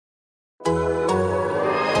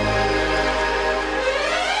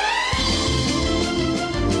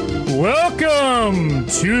Welcome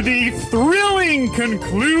to the thrilling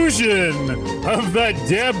conclusion of the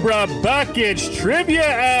Deborah Buckich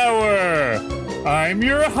Trivia Hour. I'm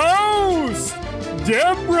your host,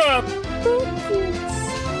 Deborah Buckich.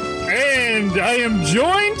 And I am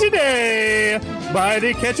joined today by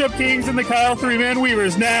the Ketchup Kings and the Kyle Three-Man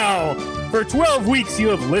Weavers. Now, for 12 weeks you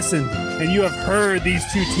have listened and you have heard these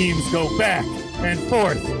two teams go back and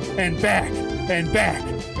forth and back and back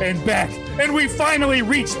and back. And we finally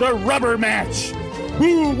reached the rubber match.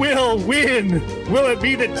 Who will win? Will it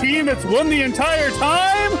be the team that's won the entire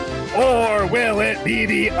time? Or will it be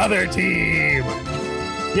the other team?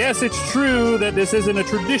 Yes, it's true that this isn't a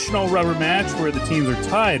traditional rubber match where the teams are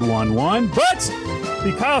tied 1-1, but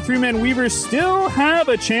the Kyle Three-Man Weavers still have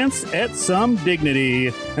a chance at some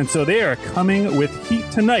dignity, and so they are coming with heat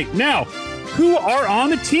tonight. Now, who are on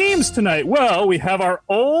the teams tonight? Well, we have our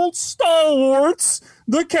old stalwarts,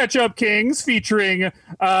 the Ketchup Kings, featuring,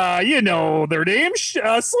 their names,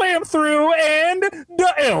 Slam Through and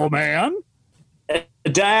the L-Man. The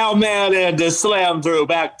L-Man and the Slam Through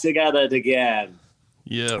back together again.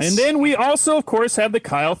 Yes. And then we also, of course, have the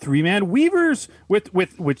Kyle Three-Man Weavers with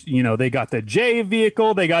which, they got the J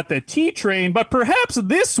vehicle, they got the T-Train, but perhaps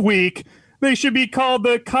this week they should be called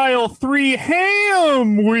the Kyle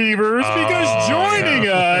Three-Ham Weavers because joining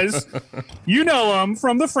us, you know them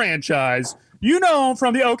from the franchise, you know them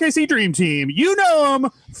from the OKC Dream Team, you know them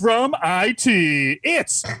from IT.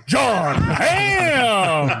 It's John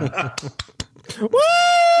Ham.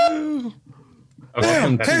 Woo!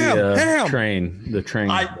 Welcome to the train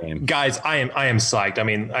game. Guys, I am psyched. I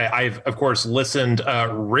mean, I've of course listened,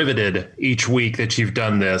 riveted each week that you've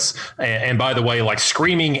done this. And by the way, like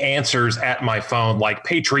screaming answers at my phone, like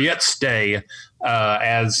Patriots Day,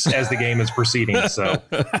 as the game is proceeding. So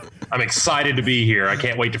I'm excited to be here. I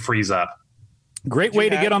can't wait to freeze up. Great way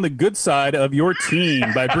to get on the good side of your team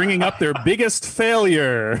by bringing up their biggest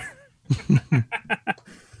failure.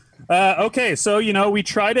 Okay, so, we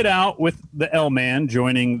tried it out with the L-Man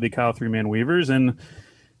joining the Kyle Three-Man Weavers and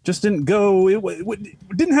just didn't go. It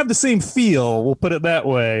didn't have the same feel, we'll put it that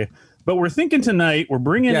way. But we're thinking tonight we're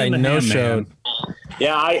bringing in the Ham-Man.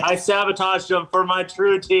 Yeah, I sabotaged him for my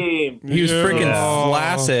true team. He was freaking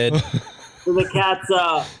flaccid. For the cats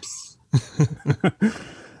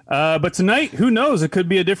up. But tonight, who knows? It could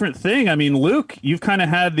be a different thing. I mean, Luke, you've kind of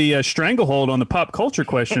had the stranglehold on the pop culture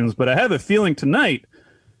questions, but I have a feeling tonight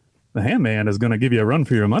the Ham-Man is going to give you a run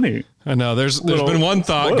for your money. I know. There's been one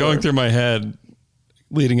thought going through my head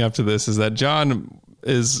leading up to this is that John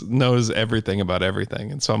knows everything about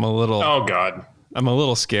everything, and so I'm a little. Oh God, I'm a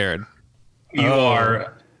little scared. You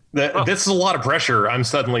are. This is a lot of pressure. I'm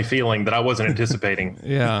suddenly feeling that I wasn't anticipating.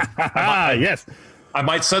 Yeah. Yes. I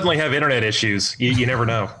might suddenly have internet issues. You never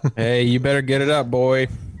know. Hey, you better get it up, boy.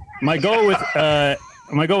 My goal with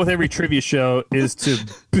every trivia show is to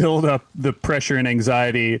build up the pressure and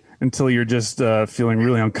anxiety until you're just feeling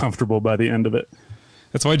really uncomfortable by the end of it.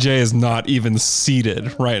 That's why Jay is not even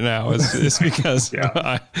seated right now. It's because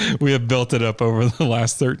we have built it up over the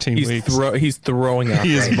last 13 weeks. He's throwing up.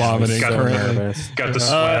 He is vomiting. Got the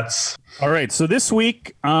sweats. All right, so this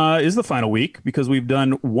week is the final week because we've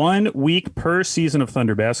done 1 week per season of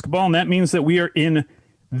Thunder Basketball, and that means that we are in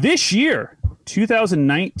this year,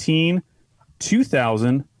 2019,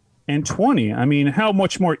 2020. I mean, how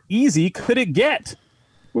much more easy could it get?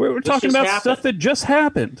 We're talking about stuff that just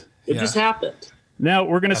happened. It just happened. Now,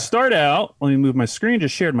 we're going to start out. Let me move my screen.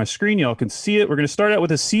 Just shared my screen. Y'all can see it. We're going to start out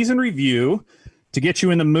with a season review to get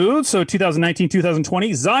you in the mood. So 2019,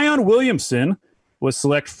 2020, Zion Williamson was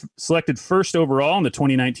selected first overall in the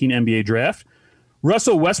 2019 NBA draft.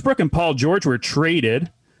 Russell Westbrook and Paul George were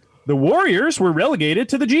traded. The Warriors were relegated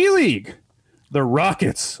to the G League. The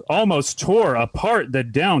Rockets almost tore apart the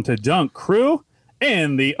down-to-dunk crew.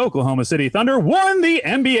 And the Oklahoma City Thunder won the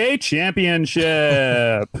NBA championship.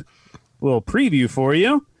 A little preview for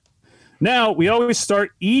you. Now, we always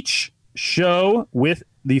start each show with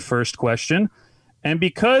the first question. And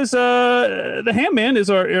because the Ham-Man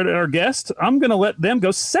is our guest, I'm going to let them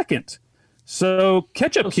go second. So,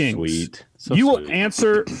 Ketchup Kings, sweet. You will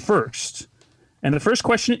answer first. And the first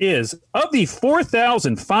question is, of the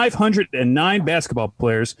 4,509 basketball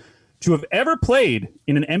players to have ever played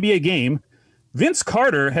in an NBA game, Vince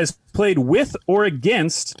Carter has played with or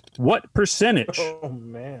against what percentage? Oh,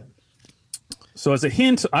 man. So as a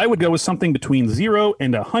hint, I would go with something between 0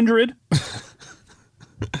 and 100.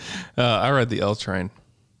 I read the L Train.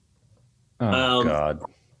 Oh, God.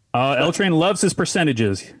 L Train loves his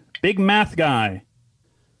percentages. Big math guy.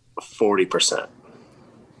 40%.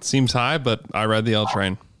 Seems high, but I read the L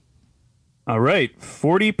Train. All right,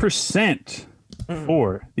 40%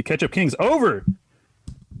 for the Ketchup Kings. Over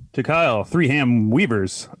to Kyle. 3 ham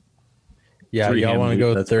weavers. Yeah, Three y'all ham want to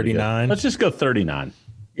weavers, go that's pretty good. 39? Let's just go 39.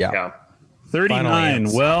 Yeah. 39.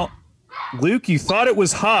 answer. Well, Luke, you thought it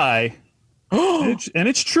was high. And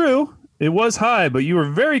it's true. It was high, but you were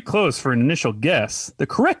very close for an initial guess. The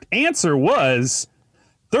correct answer was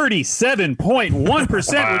 37.1%,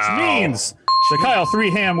 which means the Kyle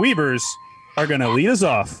 3 ham weavers are going to lead us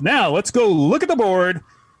off. Now, let's go look at the board.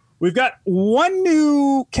 We've got one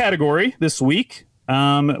new category this week,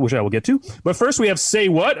 which I will get to. But first, we have Say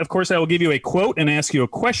What. Of course, I will give you a quote and ask you a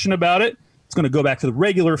question about it. It's going to go back to the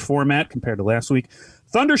regular format compared to last week.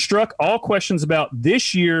 Thunderstruck, all questions about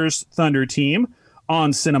this year's Thunder team.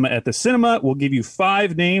 On Cinema at the Cinema, we'll give you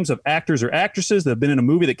 5 names of actors or actresses that have been in a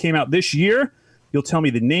movie that came out this year. You'll tell me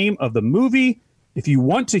the name of the movie. If you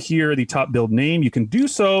want to hear the top billed name, you can do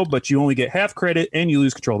so, but you only get half credit and you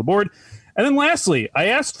lose control of the board. And then lastly, I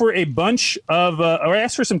asked for a bunch of, or I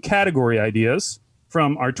asked for some category ideas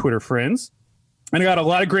from our Twitter friends. And I got a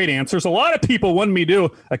lot of great answers. A lot of people wanted me to do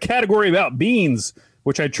a category about beans,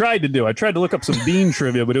 which I tried to do. I tried to look up some bean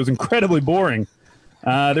trivia, but it was incredibly boring.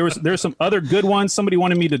 There's some other good ones. Somebody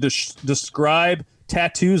wanted me to describe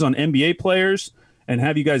tattoos on NBA players and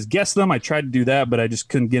have you guys guess them. I tried to do that, but I just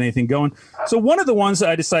couldn't get anything going. So one of the ones that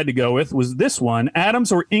I decided to go with was this one,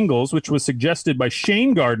 Adams or Ingalls, which was suggested by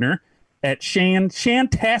Shane Gardner at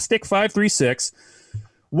Shantastic536.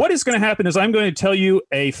 What is going to happen is I'm going to tell you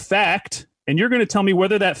a fact, and you're going to tell me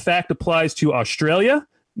whether that fact applies to Australia,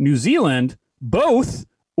 New Zealand, both,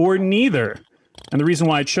 or neither. And the reason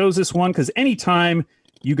why I chose this one, because anytime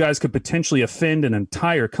you guys could potentially offend an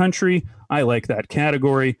entire country, I like that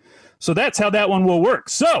category. So that's how that one will work.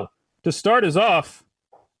 So to start us off,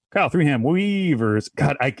 Kyle 3 ham weavers.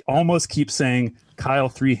 God, I almost keep saying Kyle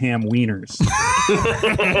 3 ham wieners.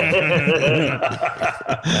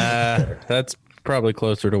 That's probably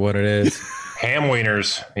closer to what it is. Ham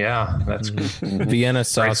wieners. Yeah, that's Vienna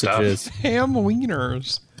sausages. Ham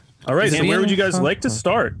wieners. All right, so where would you guys like to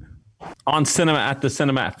start? On Cinema at the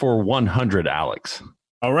Cinema for 100, Alex.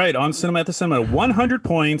 All right, on Cinema at the Cinema, 100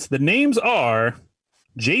 points. The names are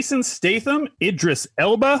Jason Statham, Idris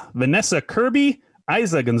Elba, Vanessa Kirby,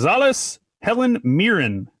 Isa Gonzalez, Helen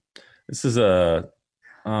Mirren. This is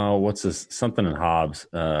what's this? Something in Hobbs.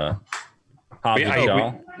 Hobbs and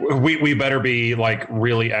Shaw. We better be like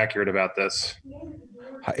really accurate about this.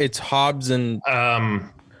 It's Hobbs and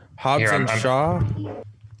Here, Shaw.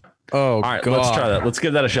 Oh, All right, God. let's try that. Let's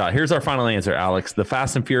give that a shot. Here's our final answer, Alex. The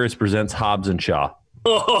Fast and Furious presents Hobbs and Shaw.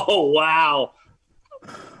 Oh, wow.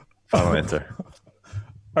 Final answer.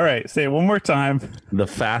 All right, say it one more time. The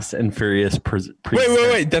Fast and Furious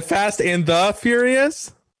Wait. The Fast and the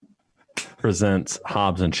Furious? presents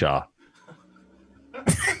Hobbs and Shaw.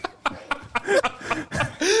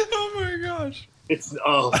 Oh my gosh. It's,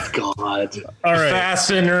 oh, God. All right.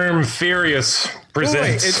 Fast and Furious presents.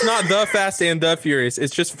 Wait, it's not the Fast and the Furious.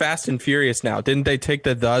 It's just Fast and Furious now. Didn't they take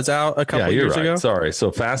the thes out a couple You're years right. ago? Sorry.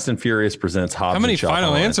 So Fast and Furious presents Hobbs How many and Shaw.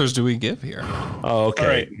 final answers do we give here? Oh, okay. All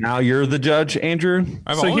right. Now you're the judge, Andrew.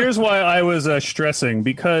 So here's why I was stressing,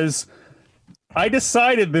 because I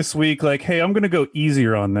decided this week, like, hey, I'm going to go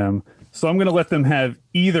easier on them. So I'm going to let them have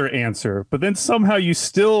either answer. But then somehow you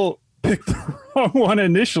still picked the wrong one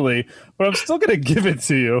initially, but I'm still going to give it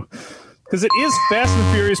to you. Because it is Fast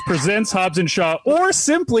and Furious presents Hobbs and Shaw, or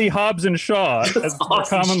simply Hobbs and Shaw, as more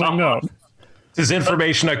commonly known. This is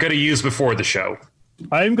information I could have used before the show.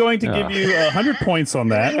 I'm going to give you 100 points on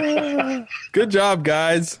that. Good job,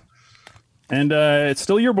 guys. And it's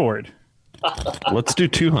still your board. Let's do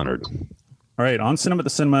 200. All right, on Cinema at the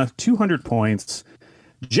Cinema, 200 points.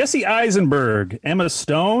 Jesse Eisenberg, Emma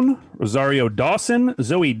Stone, Rosario Dawson,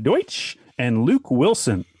 Zoe Deutsch, and Luke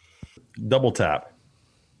Wilson. Double tap.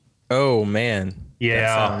 Oh, man. Yeah,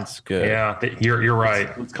 That sounds good. Yeah, you're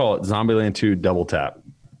right. Let's call it Zombieland 2 double tap.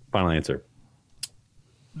 Final answer.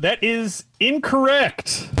 That is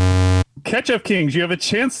incorrect. Ketchup Kings, you have a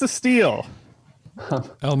chance to steal.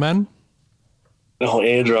 Elman? No,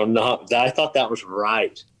 Andrew, no. I thought that was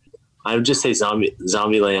right. I would just say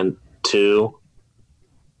Zombieland 2,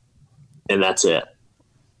 and that's it.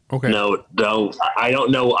 Okay. No, I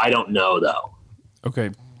don't know. I don't know, though. Okay.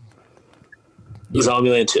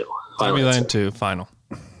 Zombieland 2. Final answer. Zombieland 2, final.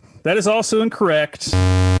 That is also incorrect.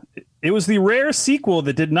 It was the rare sequel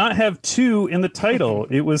that did not have 2 in the title.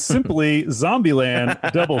 It was simply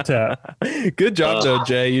Zombieland Double Tap. Good job, though,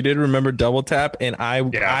 Jay. You did remember double tap, and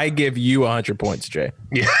I give you 100 points, Jay.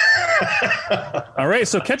 All right,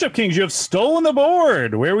 so Ketchup Kings, you have stolen the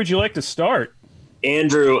board. Where would you like to start?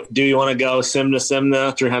 Andrew, do you want to go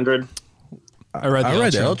Simna 300? I read the I L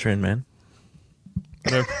read the train. L train, man.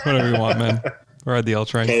 Whatever you want, man. I read the L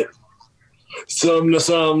train. Okay. Some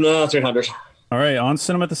 300. All right, on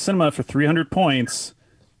Cinema at the Cinema for 300 points.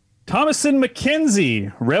 Thomason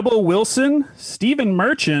McKenzie, Rebel Wilson, Stephen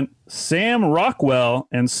Merchant, Sam Rockwell,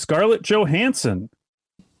 and Scarlett Johansson.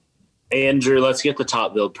 Andrew, let's get the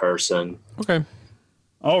top billed person. Okay.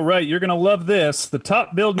 All right, you're going to love this. The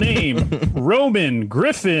top billed name, Roman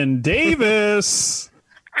Griffin Davis.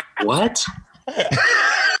 What?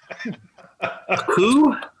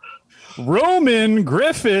 Who? Roman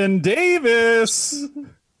Griffin Davis.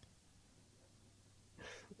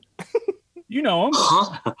 You know him.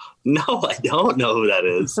 Huh? No, I don't know who that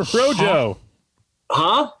is. Rojo.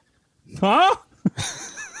 Huh? Huh?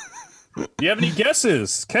 Do you have any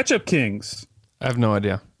guesses? Ketchup Kings. I have no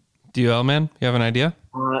idea. Do you, L-Man? You have an idea?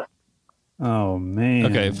 Oh, man.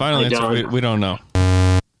 Okay, final answer. We don't know.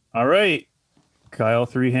 All right. Kyle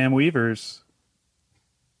Three Ham Weavers.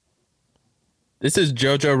 This is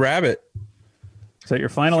Jojo Rabbit. Is that your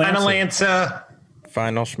final answer? Final answer.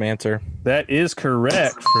 Final schmancer. That is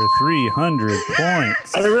correct for 300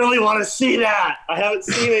 points. I really want to see that. I haven't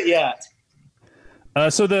seen it yet.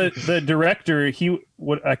 So the director,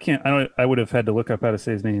 I would have had to look up how to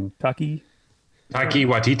say his name. Taika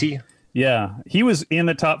Waititi. Yeah, he was in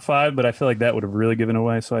the top 5, but I feel like that would have really given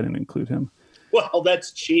away, so I didn't include him. Well,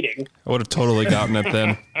 that's cheating. I would have totally gotten it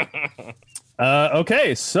then.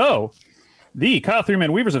 Okay, so the Kyle Three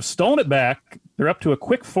Man Weavers have stolen it back. They're up to a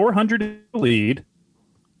quick 400 lead.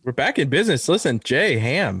 We're back in business. Listen, Jay,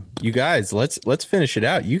 Ham, you guys, let's finish it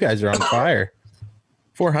out. You guys are on fire.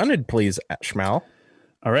 400, please, Schmal.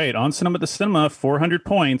 All right, on Cinema at the Cinema, 400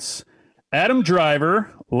 points. Adam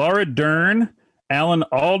Driver, Laura Dern, Alan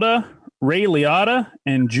Alda, Ray Liotta,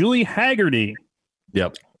 and Julie Haggerty.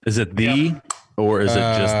 Yep. Is it or is it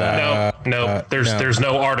just that? No. There's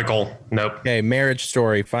no article. Nope. Okay, Marriage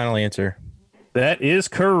Story. Final answer. That is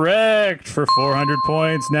correct for 400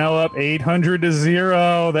 points. Now up 800 to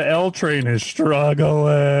 0. The L train is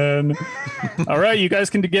struggling. All right, you guys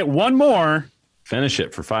can get one more. Finish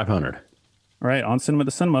it for 500. All right, on Cinema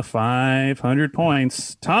the Cinema, 500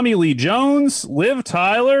 points. Tommy Lee Jones, Liv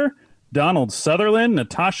Tyler, Donald Sutherland,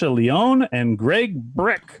 Natasha Lyonne, and Greg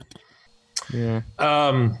Brick. Yeah.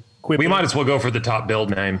 We might as well go for the top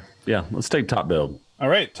build name. Yeah, let's take top build. All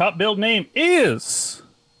right, top build name is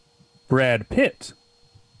Brad Pitt.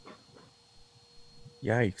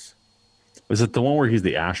 Yikes. Is it the one where he's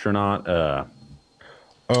the astronaut?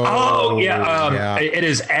 Yeah. It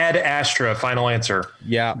is Ad Astra. Final answer.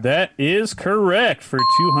 Yeah. That is correct for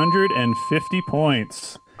 250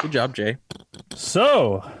 points. Good job, Jay.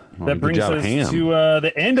 So that brings job, us Ham. to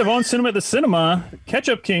the end of On Cinema at the Cinema.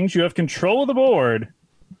 Ketchup Kings, you have control of the board.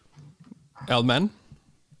 L-Man?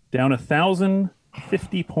 Down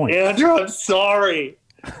 1,050 points. Andrew, I'm sorry.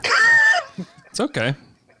 It's okay.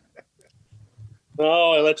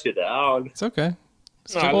 No, I let you down. It's okay.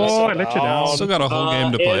 I let you down. Still got a whole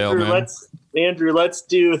game to play, Andrew, L-Man. Andrew, let's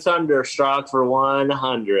do Thunderstruck for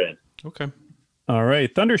 100. Okay. All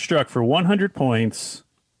right, Thunderstruck for 100 points.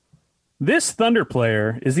 This Thunder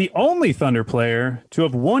player is the only Thunder player to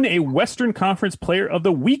have won a Western Conference Player of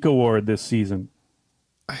the Week award this season.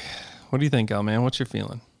 What do you think, L-Man? What's your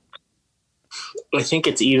feeling? I think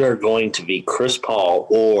it's either going to be Chris Paul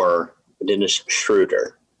or Dennis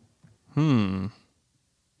Schroeder.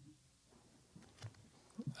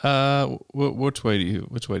 Which way do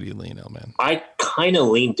you lean, L-Man? I kind of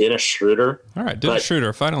lean Dennis Schroeder. All right, Dennis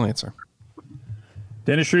Schroeder, final answer.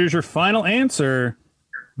 Dennis Schroeder's your final answer.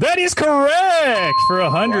 That is correct for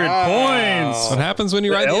 100 points. That's what happens when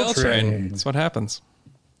you ride the L train. train. That's what happens.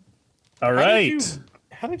 All right.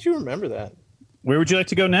 How did you remember that? Where would you like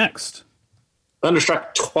to go next?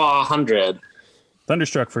 Thunderstruck 200.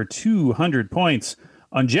 Thunderstruck for 200 points.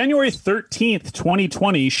 On January 13th,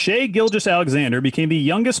 2020, Shai Gilgeous-Alexander became the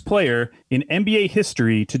youngest player in NBA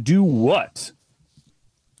history to do what?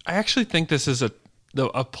 I actually think this is a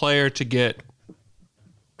player to get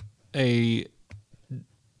a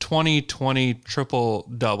 2020 triple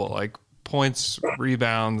double, like points,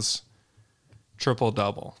 rebounds, triple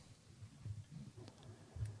double.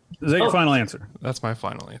 Is that your final answer? That's my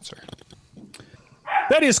final answer.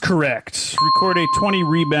 That is correct. Record a 20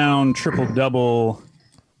 rebound triple double.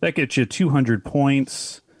 That gets you 200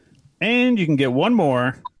 points. And you can get one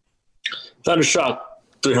more. Thunderstruck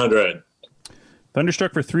 300.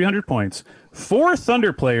 Thunderstruck for 300 points. 4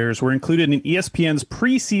 Thunder players were included in ESPN's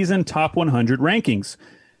preseason top 100 rankings.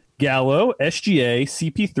 Gallo, SGA,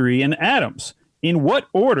 CP3, and Adams. In what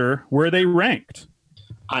order were they ranked?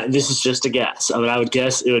 This is just a guess. I mean, I would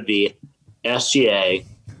guess it would be SGA.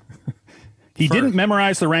 He didn't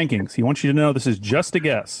memorize the rankings. He wants you to know this is just a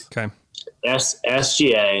guess. Okay.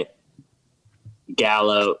 SGA,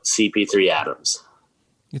 Gallo, CP3, Adams.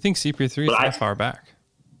 You think CP3 is that far back?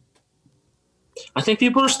 I think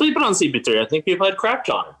people are sleeping on CP3. I think people had crapped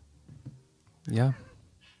on him. Yeah.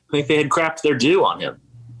 I think they had crapped their due on him.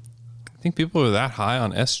 I think people are that high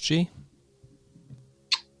on SG.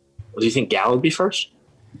 Do you think Gallo would be first?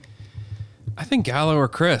 I think Gallo or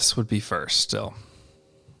Chris would be first still.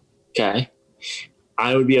 Okay.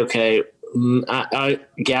 I would be okay.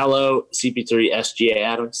 Gallo, CP3, SGA,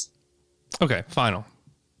 Adams. Okay, final.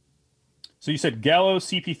 So you said Gallo,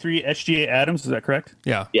 CP3, SGA, Adams. Is that correct?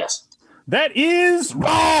 Yeah. Yes. That is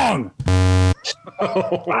wrong.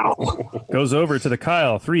 Wow. Goes over to the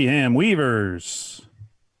Kyle 3M Weavers.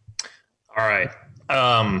 All right.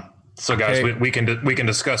 So guys, Okay. we can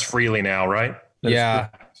discuss freely now, right? Yeah.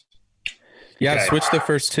 Yeah, Okay. switch the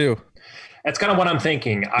first two. That's kind of what I'm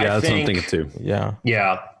thinking. Yeah, that's what I'm thinking too. Yeah.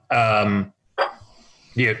 Yeah.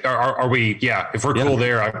 Yeah. Are we? Yeah. If we're cool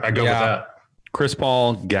there, I go with that. Chris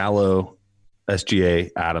Paul, Gallo,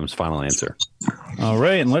 SGA, Adams. Final answer. All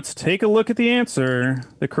right, and let's take a look at the answer.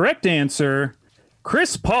 The correct answer: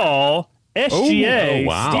 Chris Paul, SGA, Oh,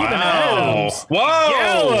 wow. Steven Adams, Whoa.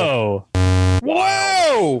 Gallo.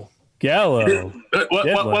 Whoa! Gallo.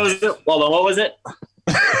 What was it? Hold on. What was it?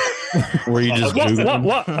 Were you just Googling?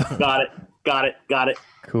 What? Got it.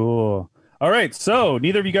 Cool. All right, so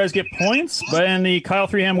neither of you guys get points, but and the Kyle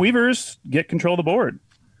 3M Weavers get control of the board.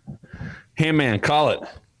 Hey, man, call it.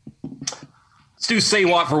 Let's do say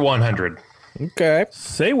what for 100. Okay.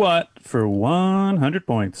 Say what for 100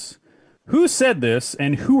 points. Who said this,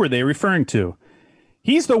 and who are they referring to?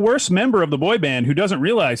 He's the worst member of the boy band who doesn't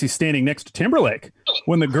realize he's standing next to Timberlake.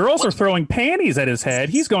 When the girls are throwing panties at his head,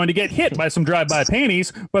 he's going to get hit by some drive-by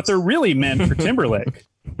panties, but they're really meant for Timberlake.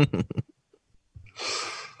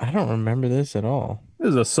 I don't remember this at all. This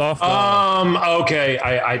is a softball. Okay.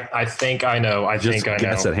 I think I know. I Just think I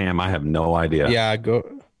guess know. at Ham. I have no idea. Yeah, go.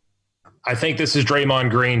 I think this is Draymond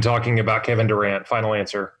Green talking about Kevin Durant. Final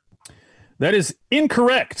answer. That is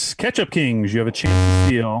incorrect. Ketchup Kings, you have a chance to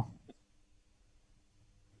steal.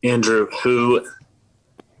 Andrew, who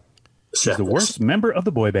He's said the this? worst member of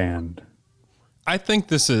the boy band. I think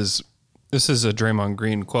this is a Draymond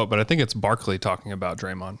Green quote, but I think it's Barkley talking about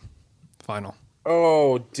Draymond. Final.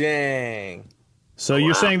 Oh, dang. So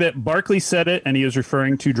you're saying that Barkley said it and he was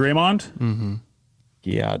referring to Draymond? Mm-hmm.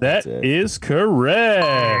 Yeah, That that's it. is correct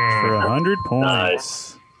for 100 points.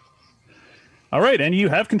 Nice. All right, and you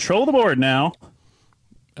have control of the board now.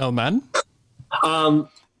 Elman?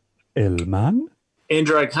 Elman?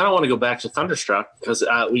 Andrew, I kind of want to go back to Thunderstruck because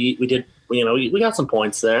we did, we got some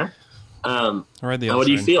points there. I read the L What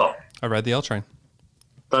do you train. feel? I read the L train.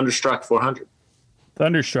 Thunderstruck 400.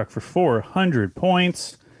 Thunderstruck for 400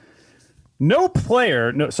 points. No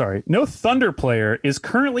Thunder player is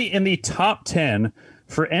currently in the top 10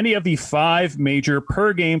 for any of the 5 major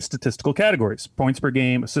per game statistical categories: points per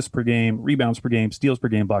game, assists per game, rebounds per game, steals per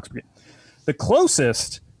game, blocks per game. The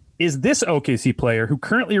closest is this OKC player who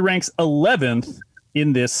currently ranks 11th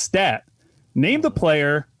in this stat. Name the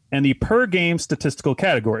player and the per game statistical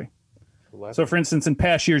category. So, for instance, in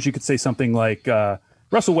past years, you could say something like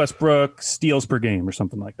Russell Westbrook steals per game or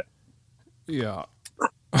something like that. Yeah.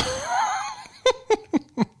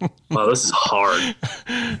 Wow, this is hard.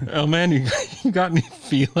 Oh, man, you got any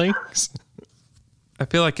feelings? I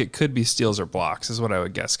feel like it could be steals or blocks is what I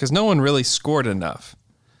would guess, because no one really scored enough.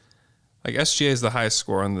 Like, SGA is the highest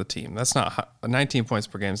scorer on the team. That's not high. 19 points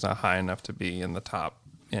per game is not high enough to be in the top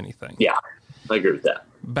anything. Yeah, I agree with that.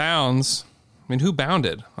 Bounds. I mean, who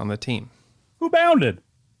bounded on the team? Who bounded?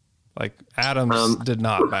 Like, Adams did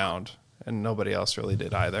not bound, and nobody else really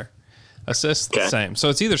did either. Assists, the Okay. same. So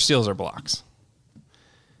it's either steals or blocks.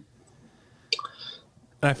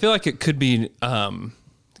 And I feel like it could be,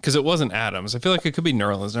 because it wasn't Adams, I feel like it could be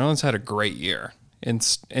Nerlens. Nerlens had a great year in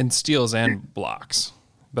steals and blocks,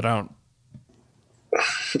 but I don't.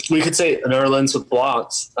 We could say Nerlens with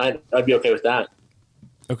blocks. I'd be okay with that.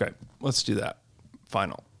 Okay, let's do that.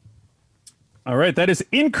 Final. All right, that is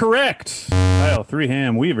incorrect. Kyle, 3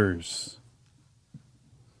 Ham Weavers.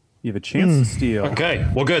 You have a chance to steal. Okay.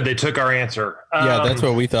 Well, good. They took our answer. Yeah, that's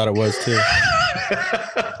what we thought it was too.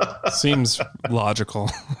 Seems logical.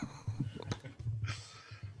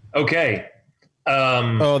 Okay.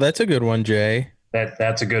 Oh, that's a good one, Jay.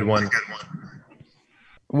 That's a good one.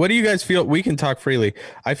 What do you guys feel? We can talk freely.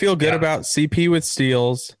 I feel good Yeah. about CP with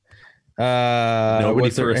steals. Nobody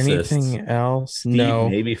Was there for assists. anything else? Steve, No,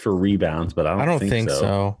 maybe for rebounds, but I don't think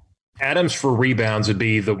so. Adams for rebounds would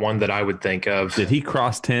be the one that I would think of. Did he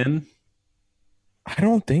cross 10? I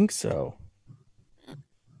don't think so.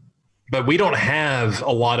 But we don't have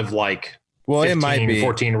a lot of like Well, 15, it might be.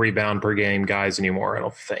 14 rebound per game guys anymore, I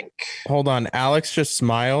don't think. Hold on. Alex just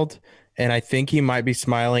smiled, and I think he might be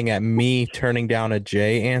smiling at me turning down a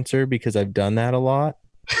J answer because I've done that a lot.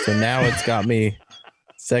 So now it's got me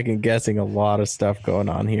second guessing a lot of stuff going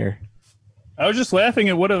on here. I was just laughing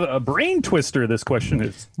at what a brain twister this question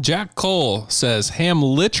is. Jack Cole says Ham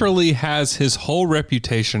literally has his whole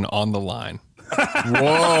reputation on the line.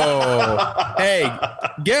 Whoa. Hey,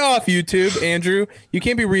 get off YouTube, Andrew. You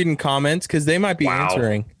can't be reading comments because they might be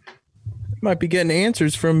answering. You might be getting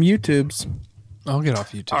answers from YouTube's. I'll get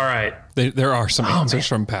off YouTube. All right. There are some answers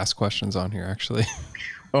from past questions on here, actually.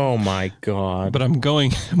 Oh my God. But I'm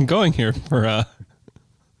going here for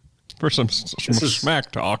some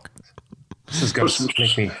smack talk. This is going to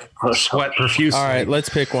make me sweat profusely. All right, let's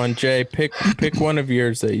pick one. Jay, pick one of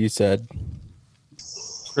yours that you said.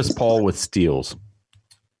 Chris Paul with steals.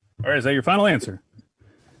 All right, is that your final answer?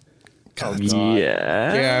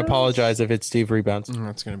 Yeah, I apologize if it's Steve rebounds.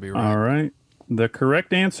 That's going to be right. All right. The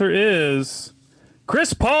correct answer is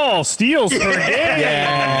Chris Paul steals per game.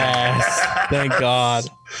 Yes. Thank God.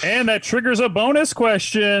 And that triggers a bonus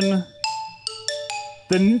question.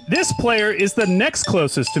 This player is the next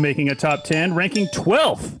closest to making a top 10, ranking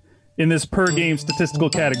 12th in this per game statistical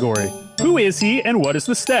category. Who is he and what is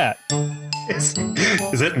the stat? Is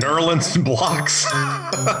it Nerlens blocks?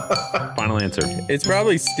 Final answer. It's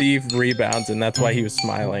probably Steve rebounds, and that's why he was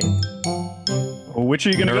smiling. Which are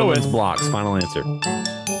you going to go with? Nerlens blocks. Final answer.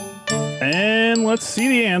 And let's see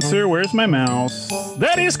the answer. Where's my mouse?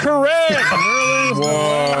 That is correct. Nerlens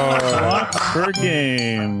blocks per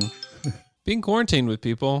game. Being quarantined with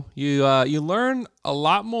people, you learn a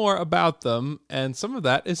lot more about them, and some of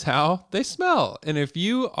that is how they smell. And if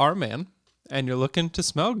you are a man and you're looking to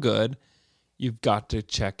smell good, you've got to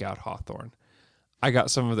check out Hawthorne. I got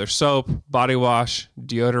some of their soap, body wash,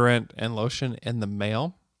 deodorant, and lotion in the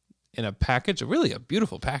mail in a package, really a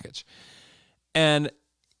beautiful package. And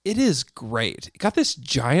it is great. It got this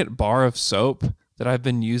giant bar of soap that I've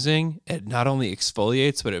been using. It not only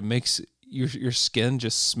exfoliates, but it makes your skin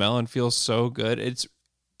just smell and feel so good. It's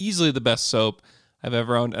easily the best soap I've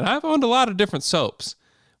ever owned. And I've owned a lot of different soaps,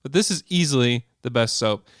 but this is easily the best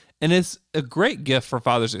soap. And it's a great gift for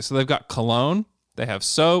Father's Day. So they've got cologne, they have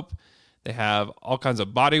soap, they have all kinds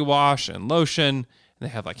of body wash and lotion, and they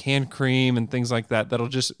have like hand cream and things like that that'll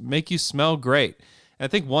just make you smell great. And I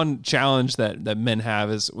think one challenge that men have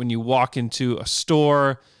is when you walk into a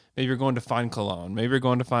store, maybe you're going to find cologne, maybe you're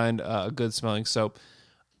going to find a good smelling soap.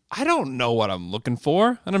 I don't know what I'm looking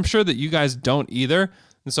for, and I'm sure that you guys don't either.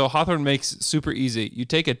 And so Hawthorne makes it super easy. You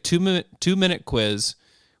take a two-minute quiz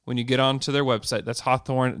when you get onto their website. That's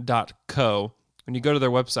hawthorne.co. When you go to their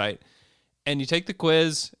website, and you take the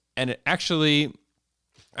quiz, and it actually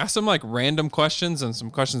asks some like random questions and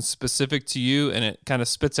some questions specific to you, and it kind of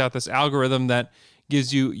spits out this algorithm that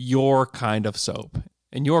gives you your kind of soap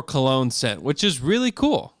and your cologne scent, which is really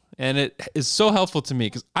cool. And it is so helpful to me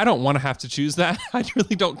because I don't want to have to choose that. I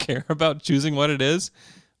really don't care about choosing what it is,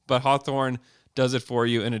 but Hawthorne does it for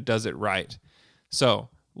you and it does it right. So,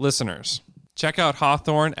 listeners, check out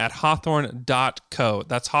Hawthorne at hawthorne.co.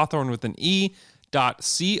 That's Hawthorne with an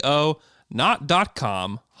E.co, not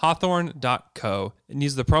 .com, hawthorne.co. And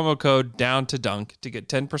use the promo code DOWNTODUNK to get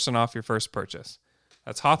 10% off your first purchase.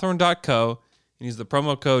 That's hawthorne.co and use the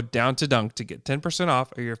promo code DOWNTODUNK to get 10%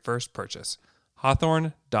 off of your first purchase.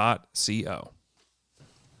 Hawthorne.co.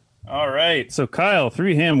 All right. So, Kyle,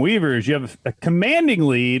 3 Ham Weavers, you have a commanding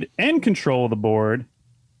lead and control of the board.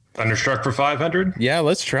 Thunderstruck for 500? Yeah,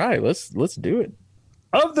 let's try. Let's do it.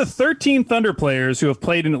 Of the 13 Thunder players who have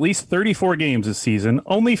played in at least 34 games this season,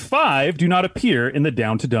 only 5 do not appear in the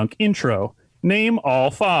Down to Dunk intro. Name all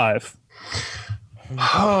 5.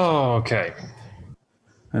 Oh, okay.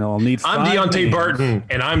 And I'll need 5 I'm Deontay names. Burton,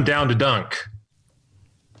 and I'm down to dunk.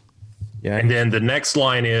 Yeah. And then the next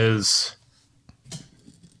line is,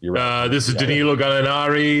 You're right. this is Danilo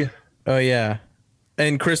Gallinari. Oh yeah.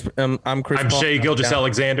 And Chris, I'm Chris. I'm Paul. Shea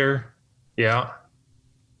Gilgeous-Alexander. Yeah.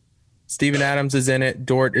 Steven Adams is in it.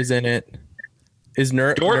 Dort is in it. Is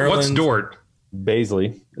Dort? What's Nerlens Dort?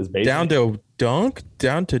 Baisley is Baisley. down to dunk?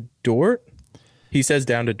 Down to Dort? He says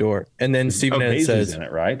down to Dort, and then Steven Adams Baisley's says, in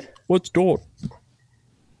it, right? "What's Dort?"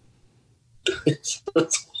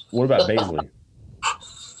 What about Baisley?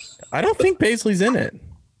 I don't think Baisley's in it.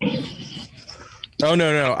 Oh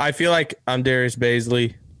no! I feel like I'm Darius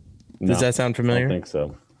Baisley. Does that sound I familiar? don't think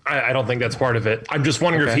so. I don't think that's part of it. I'm just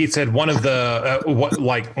wondering if Okay. he said one of the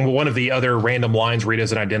one of the other random lines where he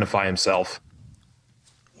doesn't identify himself.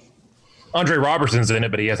 Andre Robertson's in it,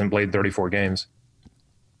 but he hasn't played 34 games.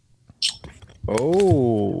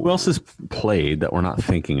 Oh, Who else has played that we're not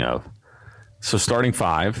thinking of? So starting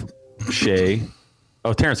 5, Shea.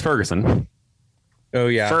 Oh, Terrence Ferguson. Oh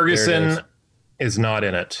yeah, Ferguson is not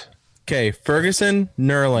in it. Okay, Ferguson,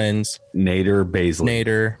 Nerlens, Nader Baisley.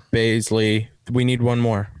 Nader, Baisley. We need one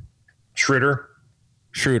more. Schroeder.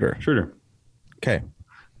 Schroeder. Okay.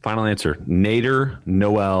 Final answer. Nader,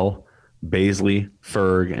 Noel, Baisley,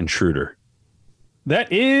 Ferg, and Schroeder.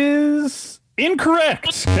 That is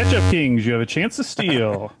incorrect. Ketchup Kings, you have a chance to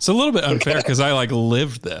steal. It's a little bit unfair because I like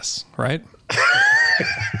lived this, right?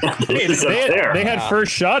 They had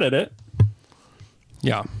first shot at it.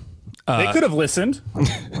 Yeah. They could have listened.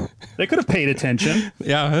 They could have paid attention.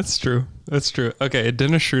 Yeah, that's true. That's true. Okay,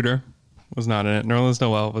 Dennis Schroeder was not in it. Nerlens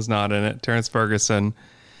Noel was not in it. Terrence Ferguson,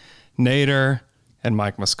 Nader, and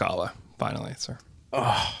Mike Muscala. Final answer.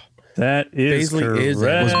 That is Baisley correct. is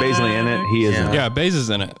in Was Baisley in it? He is in it. Yeah, Baze is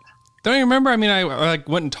in it. Don't you remember? I mean, I like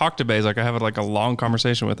went and talked to Baze. Like I have like a long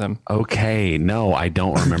conversation with him. Okay. No, I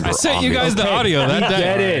don't remember. I sent you guys the audio that day.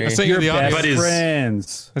 Get it. I sent you You're the audio. best But is-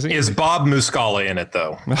 friends. Is Bob Muscala in it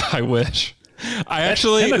though? I wish. I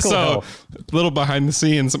actually, chemical so health. little behind the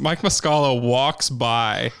scenes, Mike Muscala walks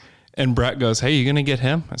by and Brett goes, "Hey, you going to get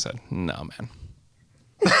him?" I said, "No, man."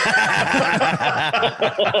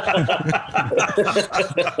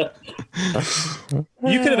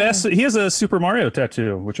 You could have asked. He has a Super Mario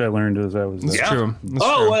tattoo, which I learned as I was. It's Yeah. true. It's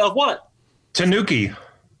Oh, true. well, what? Tanuki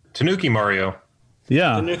Mario.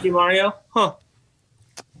 Yeah. Tanuki Mario? Huh.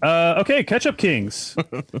 Okay, Ketchup Kings.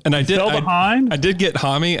 And I did Fell behind. I did get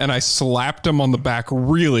Hami and I slapped him on the back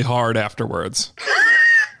really hard afterwards.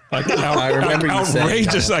 Like I remember you saying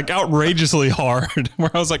outrageously hard. Where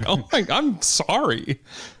I was like, "Oh my, I'm sorry."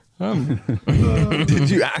 Did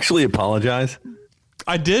you actually apologize?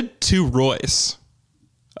 I did to Royce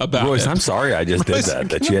about Royce, it. I'm sorry I just did that.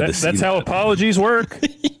 That you had to see. That's how that. apologies work.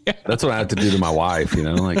 That's what I have to do to my wife, you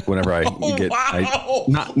know, like whenever I get wow.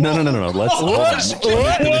 no. Let's hold on.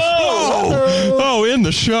 Oh, in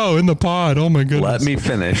the show, in the pod. Oh my goodness. Let me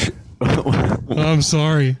finish. I'm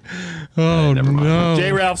sorry. Oh never mind. no.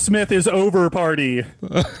 J. Ralph Smith is over party.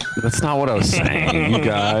 That's not what I was saying, you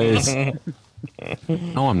guys.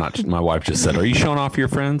 No, I'm not. My wife just said, "Are you showing off your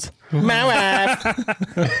friends?" All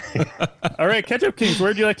right, Ketchup Kings,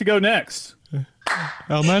 where'd you like to go next?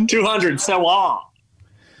 Elman? 200, so on.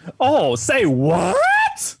 Oh, say what?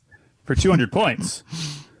 For 200 points.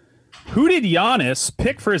 Who did Giannis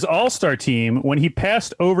pick for his all-star team when he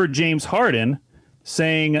passed over James Harden,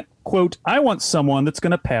 saying, quote, "I want someone that's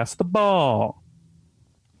going to pass the ball"?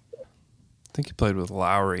 I think he played with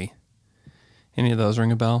Lowry. Any of those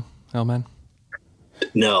ring a bell, Elman?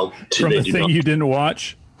 No. From they the do thing not. you didn't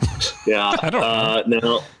watch? Yeah. I don't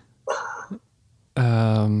No.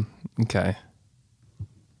 Okay.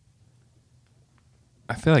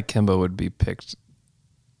 I feel like Kemba would be picked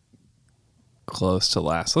close to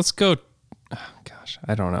last. Let's go. Oh, gosh,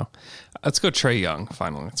 I don't know. Let's go Trae Young.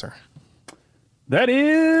 Final answer. That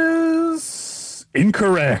is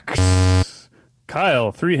incorrect.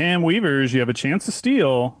 Kyle, 3 Ham Weavers, you have a chance to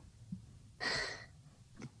steal.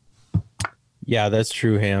 Yeah, that's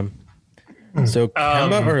true, Ham. So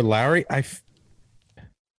Kemba or Lowry?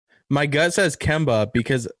 My gut says Kemba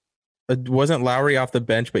because it wasn't Lowry off the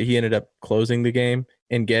bench, but he ended up closing the game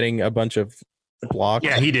and getting a bunch of blocks.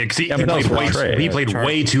 Yeah, he did. 'Cause he but that was played, Trey. he played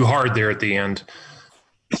way too hard there at the end.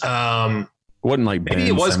 Wasn't like Maybe Ben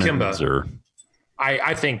it was Simmons Kimba. or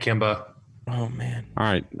I think Kimba. Oh man. all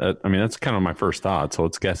right. I mean, that's kind of my first thought. So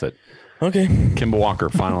let's guess it. Okay. Kimba Walker.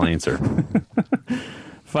 Final answer.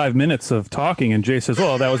 5 minutes of talking, and Jay says,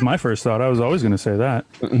 "Well, that was my first thought. I was always going to say that."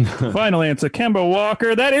 Final answer, Kemba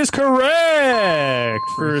Walker. That is correct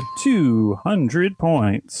for 200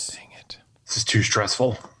 points. Dang it. This is too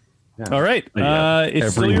stressful. All right, Yeah.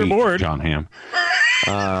 it's still your week, board. John Hamm.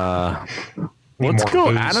 Let's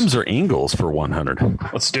Go Adams or Ingles for 100.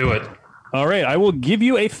 Let's do it. All right, I will give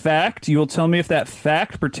you a fact. You will tell me if that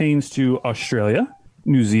fact pertains to Australia,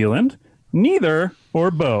 New Zealand, neither,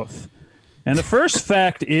 or both. And the first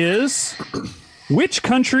fact is, which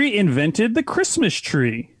country invented the Christmas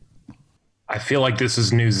tree? I feel like this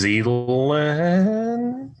is New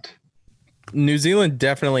Zealand. New Zealand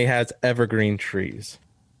definitely has evergreen trees.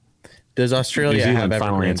 Does Australia New Zealand, have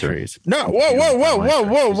final evergreen answer. trees? No.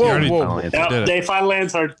 Whoa. Final answer. No, did it. they finally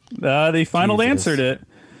answered. They final Jesus. answered it.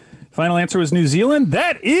 Final answer was New Zealand.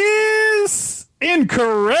 That is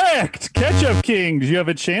incorrect. Ketchup Kings, you have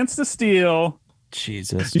a chance to steal.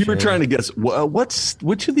 Jesus. You were Jay. trying to guess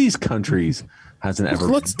which of these countries has an ever?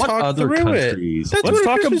 Let's what talk other through it. countries? That's Let's what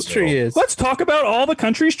talk a Christmas about- tree is. Let's talk about all the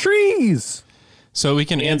country's trees. So we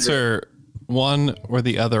can answer one or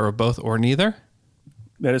the other or both or neither?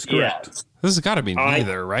 That is correct. Yes. This has got to be I-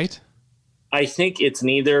 neither, right? I think it's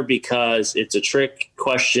neither because it's a trick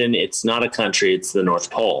question. It's not a country. It's the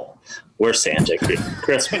North Pole. Where's Santa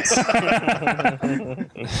Christmas?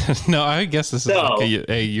 No, I guess this is So- like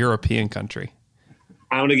a European country.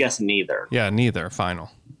 I'm going to guess neither. Yeah, neither.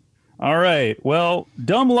 Final. All right. Well,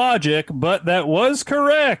 dumb logic, but that was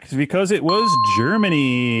correct because it was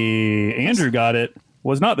Germany. Andrew got it.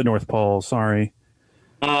 Was not the North Pole. Sorry.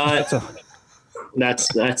 That's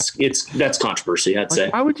controversy, I'd say.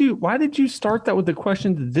 Why did you start that with the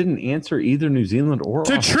question that didn't answer either New Zealand or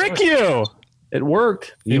To trick you. It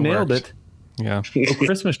worked. You It nailed worked. it. Yeah. Oh,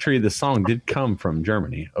 Christmas Tree, the song did come from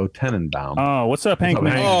Germany. O Tenenbaum. Oh, what's up, Hank?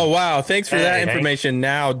 Hank? Oh wow! Thanks for that Hey, Hank. information.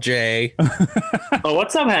 Now, Jay. Oh,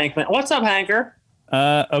 what's up, Hank? What's up, Hanker?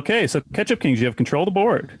 Okay, so Ketchup Kings, you have control of the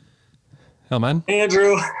board. Hell, man.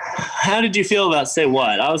 Andrew, how did you feel about say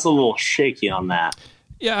what? I was a little shaky on that.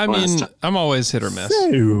 Yeah, I Last mean, time. I'm always hit or miss.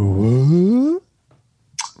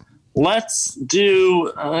 Let's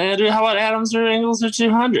do, how about Adams or Ingles or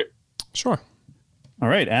 200? Sure. All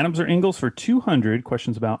right, Adams or Ingalls for 200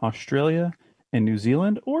 questions about Australia and New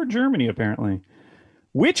Zealand or Germany, apparently.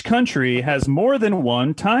 Which country has more than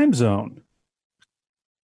one time zone?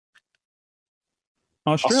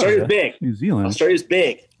 Australia's big. New Zealand. Australia's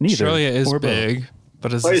big. Neither. Australia is or both. big,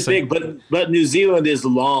 but is Australia's this, big, but New Zealand is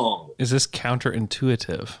long. is this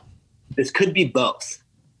counterintuitive? This could be both.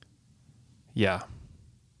 Yeah.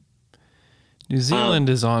 New Zealand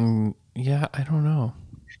is on. Yeah, I don't know.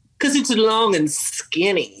 Because it's long and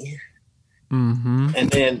skinny. Mm-hmm.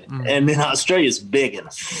 And then Australia's big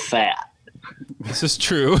and fat. This is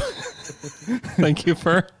true. Thank you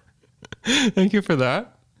for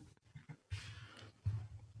that.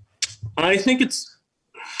 I think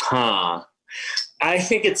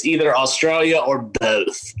it's either Australia or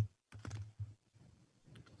both.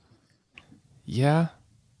 Yeah.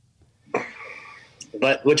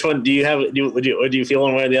 But which one do you have? Do you feel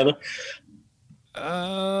one way or the other?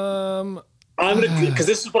 Um. I'm gonna because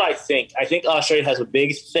this is what I think. I think Australia has a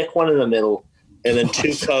big, thick one in the middle, and then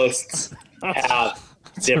two coasts have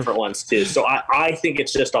different ones too. So I think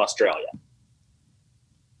it's just Australia.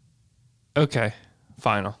 Okay.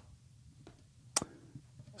 Final.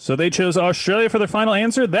 So they chose Australia for their final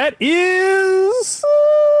answer. That is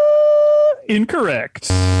incorrect.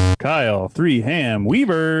 Kyle, 3 ham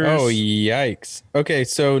weavers. Oh yikes! Okay,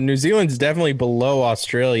 so New Zealand's definitely below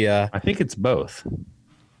Australia. I think it's both.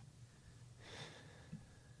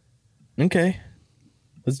 Okay,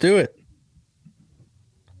 let's do it.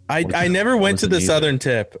 I never went to wasn't the either. southern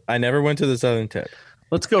tip. I never went to the southern tip.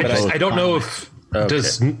 Let's go. But both. I don't know if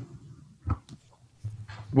does.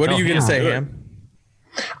 What are Oh, you gonna Ham, say, good. Ham?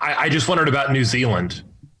 I just wondered about New Zealand.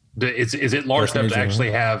 Is it large Yes, New enough to Zealand.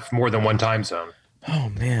 actually have more than one time zone? Oh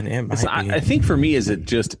man, it might be. I think for me,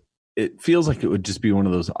 it feels like it would just be one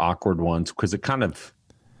of those awkward ones because it kind of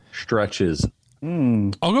stretches.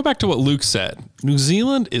 I'll go back to what Luke said. New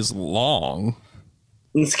Zealand is long.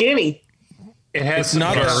 And skinny. It has It's some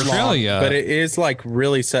not that girth. Australia. long, but it is like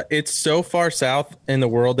really. It's so far south in the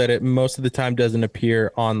world that it most of the time doesn't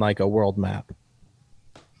appear on like a world map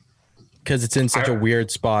because it's in such a weird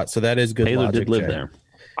spot. So that is good. Taylor logic, did live Jay. there.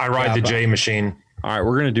 I ride Yeah, the but- J machine. All right,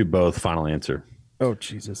 we're gonna do both. Final answer. Oh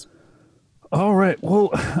Jesus! All right. Well,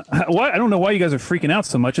 why? I don't know why you guys are freaking out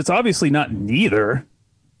so much. It's obviously not neither.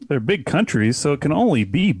 They're big countries, so it can only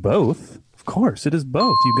be both. Of course, it is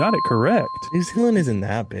both. You got it correct. New Zealand isn't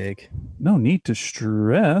that big. No need to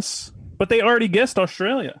stress. But they already guessed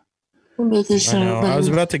Australia. I know. I was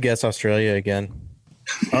about to guess Australia again.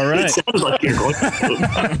 All right. It sounds like you're going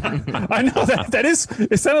to. I know that is.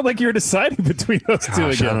 It sounded like you were deciding between those two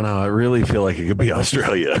Gosh, I don't again. know. I really feel like it could be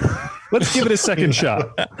Australia. Let's give it a second shot.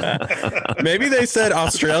 Maybe they said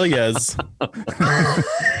Australia's.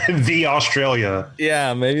 The Australia.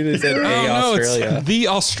 Yeah, maybe they said Oh, a no, Australia. it's the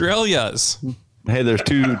Australias. Hey, there's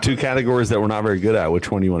two categories that we're not very good at.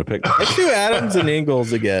 Which one do you want to pick? Let's do Adams and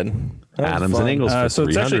Ingalls again. That was Adams fun. and Ingalls for So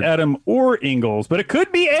it's actually 300. Adam or Ingalls, but it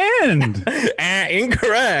could be and.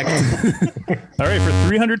 Incorrect. All right, for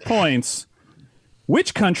 300 points.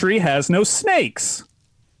 Which country has no snakes?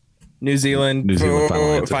 New Zealand. New Zealand, for-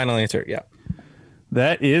 final answer. Final answer. Yeah.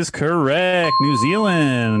 That is correct. New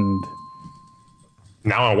Zealand.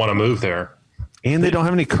 Now I want to move there. And they don't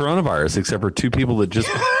have any coronavirus except for 2 people that just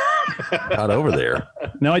got over there.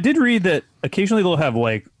 Now, I did read that occasionally they'll have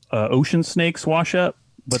like ocean snakes wash up,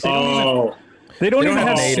 but they don't even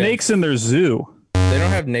have native. snakes in their zoo. They don't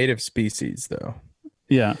have native species though.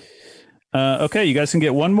 Yeah. Okay, you guys can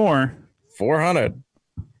get one more. 400.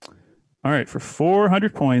 All right, for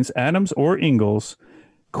 400 points, Adams or Ingalls.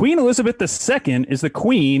 Queen Elizabeth II is the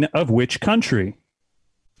queen of which country?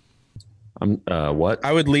 What?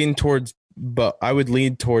 I would lean towards but I would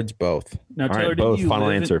lean towards both. Now, All right, Taylor, both. did you Final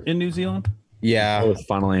live answer. in New Zealand? Yeah. Both.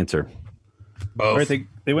 Final answer. All Both. right,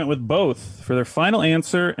 they went with both for their final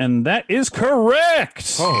answer, and that is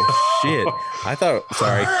correct. Oh shit! I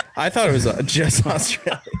thought it was just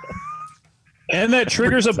Australia. And that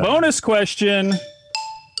triggers a bonus question.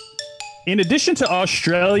 In addition to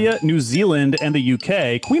Australia, New Zealand, and the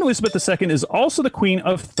UK, Queen Elizabeth II is also the queen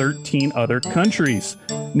of 13 other countries.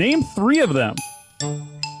 Name 3 of them.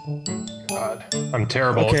 God, I'm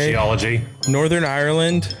terrible Okay. at geology. Northern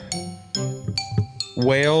Ireland,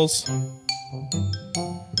 Wales,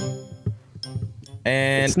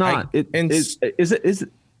 and It's not.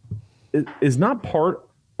 Is not part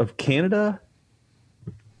of Canada.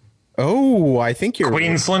 Oh, I think you're.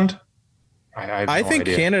 Queensland. I have I no think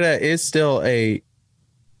idea. Canada is still a.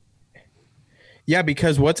 Yeah,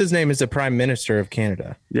 because what's his name is the Prime Minister of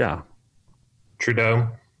Canada. Yeah. Trudeau.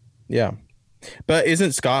 Yeah, but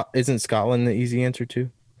isn't Scotland the easy answer too?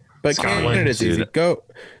 But Scotland, Canada's dude. easy. Go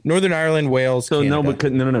Northern Ireland, Wales. So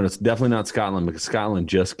Canada. no. It's definitely not Scotland because Scotland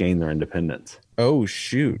just gained their independence, Oh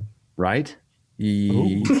shoot. right?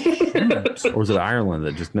 Ye- Or was it Ireland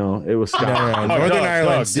that just no? It was No, Scotland. no, Northern Doug,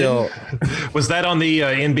 Ireland Doug, still. Was that on the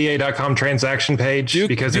NBA.com transaction page?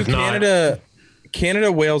 Because if not,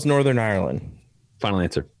 Canada, Wales, Northern Ireland. Final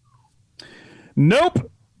answer.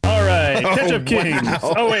 Nope. All right, Oh, Ketchup Kings. wow.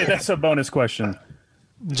 Oh, wait, that's a bonus question.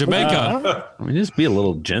 Jamaica. I mean, just be a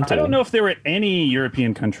little gentle. I don't know if there were any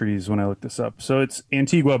European countries when I looked this up. So it's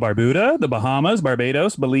Antigua, Barbuda, the Bahamas,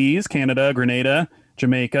 Barbados, Belize, Canada, Grenada,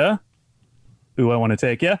 Jamaica. Ooh, I want to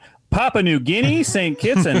take you. Papua New Guinea, St.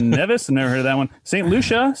 Kitts and Nevis. Never heard of that one. St.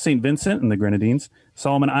 Lucia, St. Vincent and the Grenadines,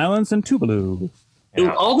 Solomon Islands, and Tuvalu. Dude,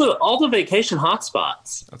 all the vacation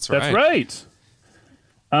hotspots. That's right. That's right.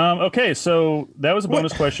 Okay, so that was a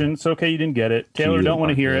bonus question. It's okay you didn't get it. Taylor, don't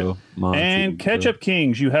want to hear it. And Ketchup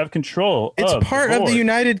Kings, you have control. It's of part the of the board.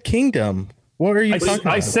 United Kingdom. What are you talking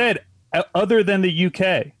about? I said other than the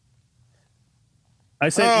UK. I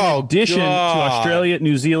said Oh, in addition God. to Australia,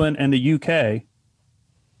 New Zealand, and the UK.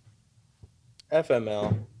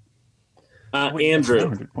 FML. Andrew,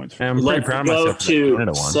 100 points for I'm pretty let's proud of go myself for that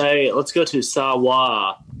Canada one. let's go to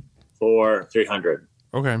Sawa for 300.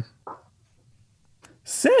 Okay.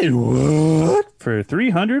 Say what? For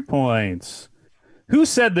 300 points. Who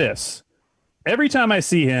said this? Every time I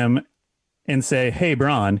see him and say, hey,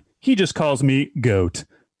 Braun, he just calls me GOAT.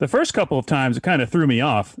 The first couple of times it kind of threw me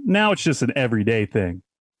off. Now it's just an everyday thing.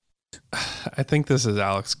 I think this is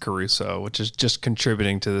Alex Caruso, which is just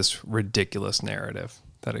contributing to this ridiculous narrative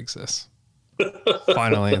that exists.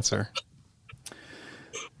 Final answer.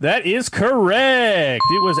 That is correct.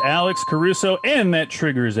 It was Alex Caruso, and that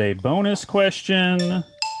triggers a bonus question.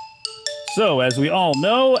 So, as we all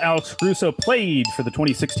know, Alex Caruso played for the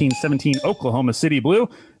 2016-17 Oklahoma City Blue.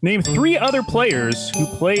 Name 3 other players who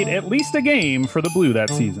played at least a game for the Blue that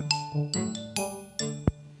season.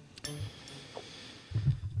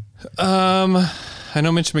 I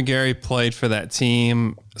know Mitch McGarry played for that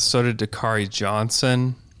team. So did Dakari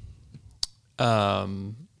Johnson.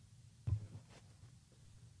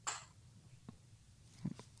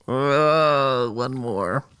 One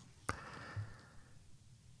more.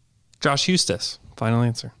 Josh Eustace. Final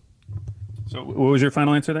answer. So, what was your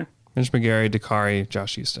final answer there? Mitch McGarry, Dakari,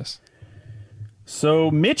 Josh Eustace.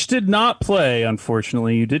 So, Mitch did not play,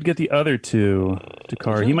 unfortunately. You did get the other 2,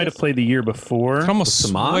 Dakari. He might have played the year before. I almost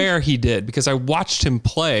Samaj? swear he did because I watched him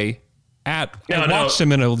play I No. watched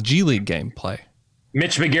him in a G League game play.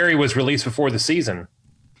 Mitch McGarry was released before the season.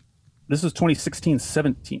 This was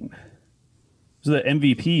 2016-17. This was the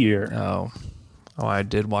MVP year. Oh, I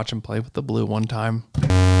did watch him play with the Blue one time.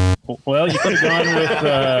 Well, you could have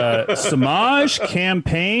gone with Samaj,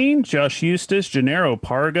 Campaign, Josh Eustace, Gennaro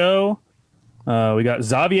Pargo. We got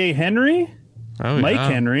Xavier Henry, Oh, Mike yeah.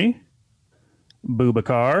 Henry,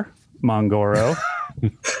 Boubacar, Mongoro.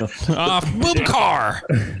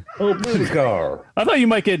 Bubakar. I thought you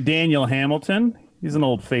might get Daniel Hamilton. He's an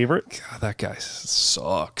old favorite. God, that guy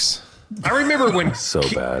sucks. I remember when So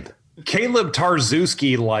bad. Caleb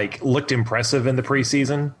Tarzewski looked impressive in the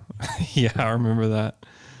preseason. Yeah, I remember that.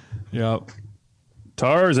 Yep.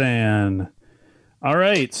 Tarzan. All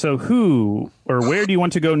right. So who or where do you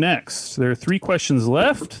want to go next? There are 3 questions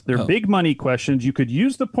left. They're big money questions. You could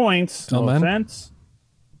use the points. No man. offense.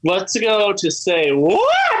 Let's go to say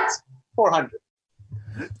what? 400.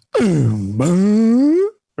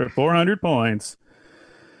 For 400 points.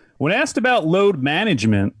 When asked about load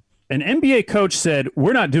management, an NBA coach said,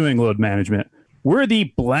 "We're not doing load management. We're the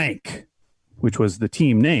blank," which was the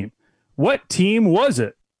team name. What team was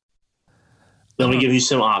it? Let me give you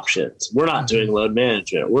some options. We're not doing load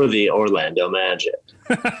management. We're the Orlando Magic.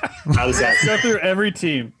 How does that? Go through every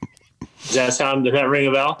team. Does that sound? Does that ring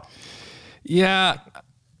a bell? Yeah.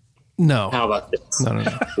 No. How about this? No.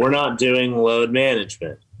 We're not doing load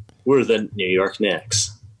management. We're the New York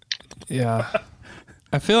Knicks. Yeah.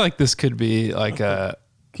 I feel like this could be like a.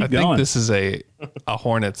 Keep I think going. this is a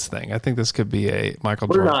Hornets thing. I think this could be a Michael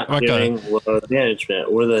We're Jordan. not Like doing load management.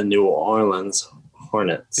 We're the New Orleans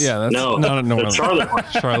Hornets. Yeah, that's no, no, Charlotte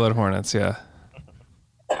Hornets. Charlotte Hornets. Yeah,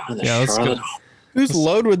 We're the Yeah, let's Charlotte go. Whose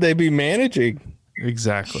load would they be managing?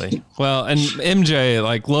 exactly. Well, and MJ,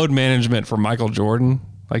 like load management for Michael Jordan,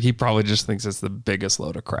 like he probably just thinks it's the biggest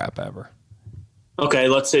load of crap ever. Okay,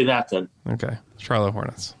 let's say that then. Okay, Charlotte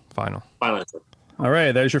Hornets final. Final answer. All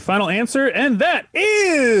right, there's your final answer, and that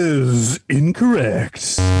is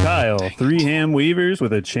incorrect. Kyle, 3 Ham Weavers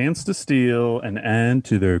with a chance to steal and add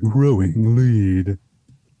to their growing lead.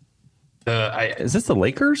 Is this the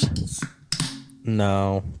Lakers?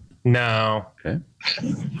 No. No, Okay.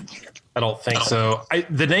 I don't think so.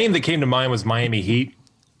 The name that came to mind was Miami Heat.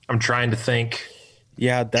 I'm trying to think.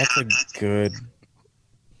 Yeah, that's a good.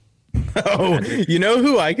 Oh, you know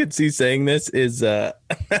who I could see saying this is the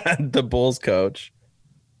Bulls coach.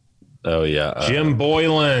 Oh yeah. Jim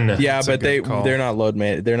Boylan. Yeah, That's a but good call. they're not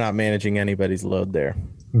they're not managing anybody's load there.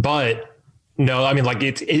 But no, I mean like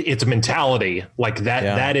it's a mentality like that.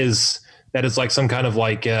 Yeah. That is like some kind of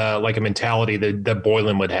like a mentality that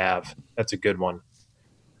Boylan would have. That's a good one.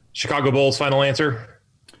 Chicago Bulls final answer.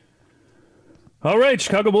 All right,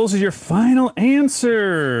 Chicago Bulls is your final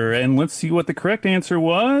answer. And let's see what the correct answer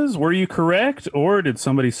was. Were you correct, or did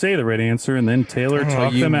somebody say the right answer and then Taylor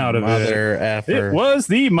talked them out of it? Mother It effer. was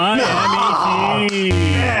the Miami Heat.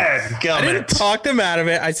 I didn't talk them out of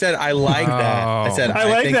it. I said I like that. I said I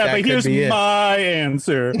like think that, but could here's be it. my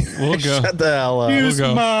answer. We'll go. Shut the hell up. Here's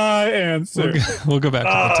go. my answer. We'll go back to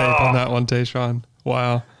the tape on that one, Tayshaun.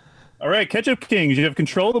 Wow. All right, Ketchup Kings, you have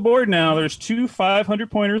control of the board now. There's 2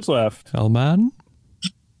 500-pointers left. Elman.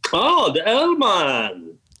 Oh, the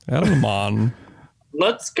Elman. Elman.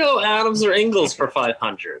 Let's go Adams or Ingles for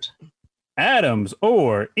 500. Adams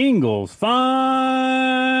or Ingles,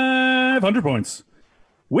 500 points.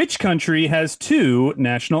 Which country has 2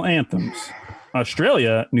 national anthems?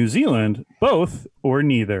 Australia, New Zealand, both, or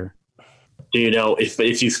neither? Do you know if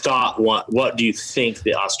you thought what do you think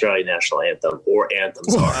the Australian national anthem or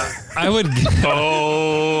anthems are? I would.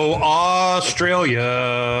 Oh,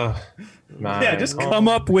 Australia. Yeah, just come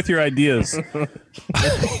up with your ideas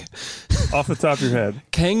off the top of your head.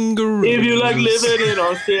 Kangaroo. If you like living in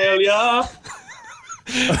Australia,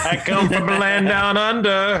 I come from a land down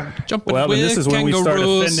under. Jumping Well, then with this is when we start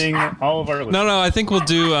kangaroos. offending all of our listeners. No, I think we'll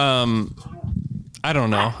do. I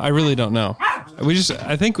don't know. I really don't know.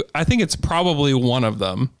 I think it's probably one of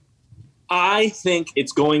them. I think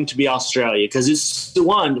it's going to be Australia because it's the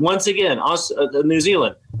one once again. New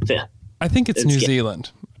Zealand, thin, I think it's New yeah.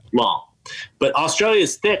 Zealand. long, but Australia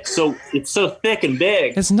is thick, so it's so thick and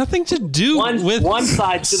big. It has nothing to do with One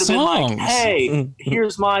side should have been like, songs. "Hey,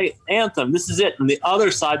 here's my anthem. This is it," and the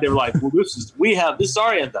other side they were like, "Well, this is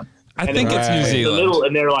our anthem." I And think then it's New in the Zealand. middle,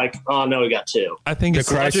 and they're like, "Oh no, we got 2." I think it's.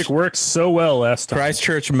 Logic worked so well last time.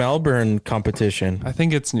 Christchurch Melbourne competition. I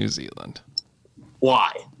think it's New Zealand.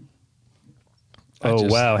 Why? Oh,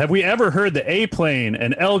 wow. Have we ever heard the A plane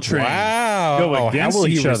and L train Wow. go How against will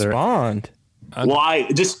he each other? respond? Why?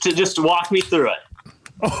 Just walk me through it.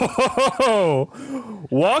 Oh,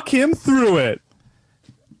 walk him through it.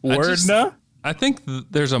 Wordna? I think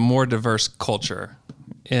there's a more diverse culture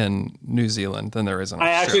in New Zealand than there is in I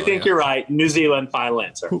Australia. actually think you're right. New Zealand, final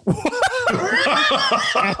answer.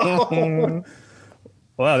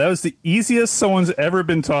 Wow, that was the easiest someone's ever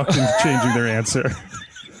been talking to changing their answer.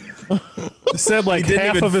 Said like He didn't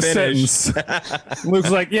half even of a finish. sentence.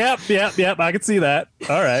 Luke's like, yep, I can see that.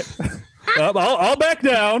 All right. I'll back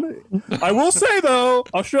down. I will say, though,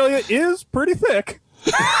 Australia is pretty thick.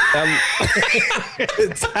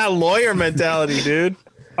 It's that lawyer mentality, dude.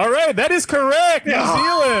 All right, that is correct. New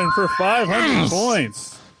Zealand for 500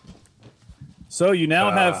 points. So you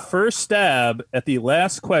now have first stab at the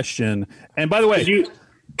last question. And by the way,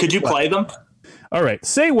 Could you play them? all right,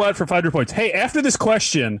 say what for 500 points? Hey, after this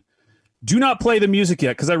question, do not play the music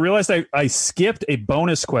yet because I realized I skipped a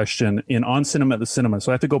bonus question in On Cinema at the Cinema,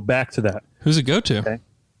 so I have to go back to that. Who's it go to? Okay.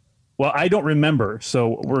 Well, I don't remember,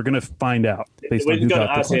 so we're going to find out based We on who can go to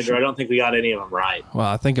got the us, Andrew. question. I don't think we got any of them right. Well,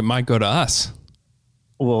 I think it might go to us.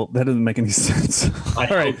 Well, that doesn't make any sense. All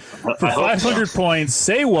right, for I hope 500 points,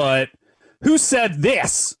 say what? Who said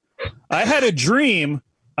this? I had a dream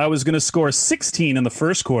I was going to score 16 in the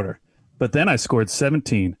first quarter, but then I scored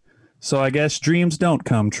 17. So I guess dreams don't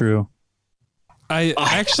come true. I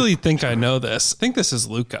actually think I know this. I think this is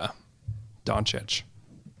Luka Doncic.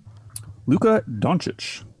 Luka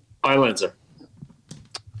Doncic. Final answer.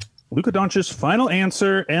 Luka Doncic, final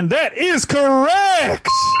answer, and that is correct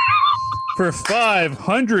for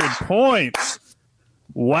 500 points.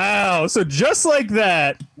 Wow. So just like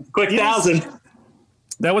that. Quick 1,000.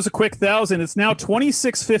 That was a quick 1,000. It's now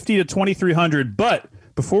 2,650 to 2,300. But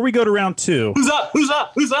before we go to round two. Who's up? Who's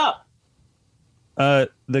up? Who's up?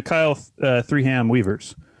 The Kyle Three-Ham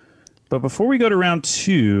Weavers. But before we go to round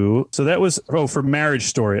two, so that was, for Marriage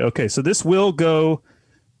Story. Okay, so this will go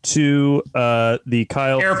to the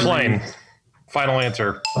Kyle. Airplane. Final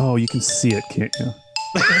answer. Oh, you can see it, can't you?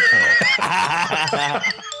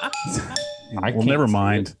 Well, never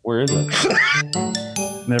mind. Where is it?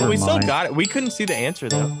 Never We mind. still got it. We couldn't see the answer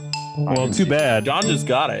though. Well, too bad. John just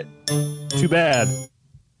got it. Too bad.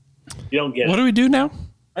 You don't get What it. do we do now?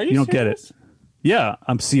 Are You don't get it. Yeah,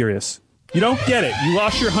 I'm serious. You don't get it. You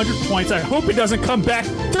lost your 100 points. I hope it doesn't come back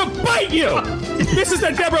to bite you. This is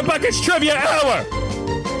the Deborah Buckets Trivia Hour.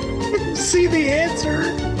 See the answer.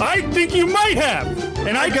 I think you might have,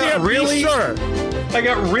 and I got can't really- be sure. I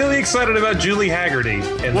got really excited about Julie Haggerty.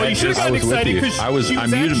 And Well, that you should have just- gotten was with excited you. because I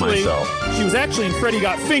muted myself. She was actually in Freddie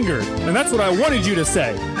Got Fingered, and that's what I wanted you to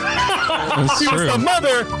say. That's She was true. the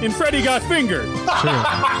mother in Freddie Got Fingered.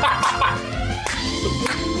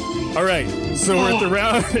 All right, so we're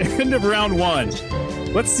at the end of round one.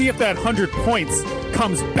 Let's see if that 100 points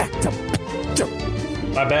comes back to.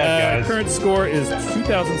 My bad, guys. Current score is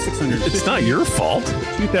 2,600. It's not your fault.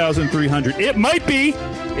 2,300. It might be.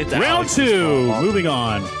 It's Round Alex's two. fault. Moving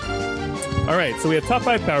on. All right, so we have top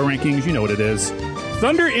 5 power rankings. You know what it is.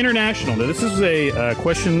 Thunder International. Now, this is a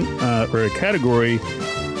question or a category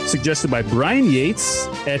suggested by Brian Yates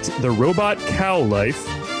at the Robot Cow Life.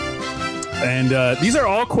 And these are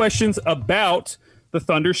all questions about the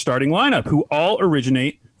Thunder starting lineup, who all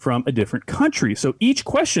originate from a different country. So each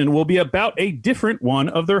question will be about a different one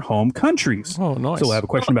of their home countries. Oh, nice. So we'll have a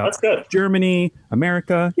question about That's good. Germany,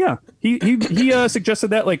 America. Yeah, he suggested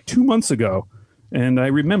that like 2 months ago, and I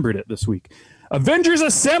remembered it this week. Avengers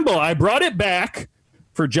Assemble. I brought it back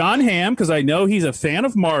for John Hamm because I know he's a fan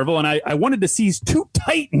of Marvel, and I wanted to see two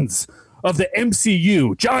titans of the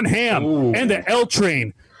MCU, John Hamm and the L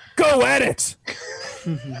Train, go at it.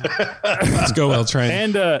 Let's go, L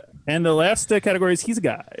Train. And the last category is he's a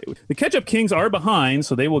guy. The Ketchup Kings are behind,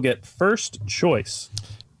 so they will get first choice.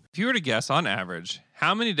 If you were to guess on average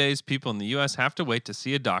how many days people in the U.S. have to wait to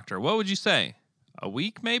see a doctor, what would you say? A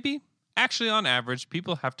week, maybe? Actually, on average,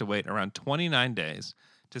 people have to wait around 29 days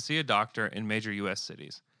to see a doctor in major U.S.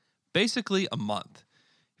 cities. Basically, a month.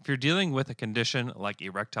 If you're dealing with a condition like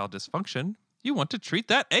erectile dysfunction, you want to treat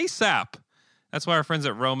that ASAP. That's why our friends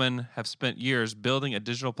at Roman have spent years building a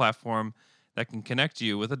digital platform that can connect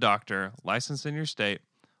you with a doctor licensed in your state,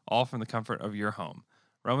 all from the comfort of your home.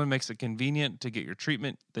 Roman makes it convenient to get your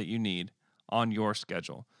treatment that you need on your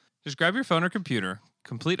schedule. Just grab your phone or computer,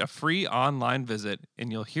 complete a free online visit,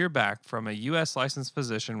 and you'll hear back from a U.S. licensed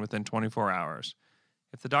physician within 24 hours.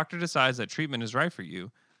 If the doctor decides that treatment is right for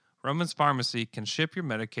you, Roman's Pharmacy can ship your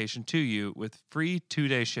medication to you with free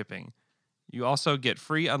 2-day shipping. You also get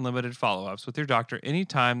free unlimited follow-ups with your doctor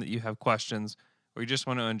anytime that you have questions or you just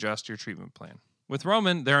want to adjust your treatment plan. With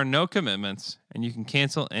Roman, there are no commitments, and you can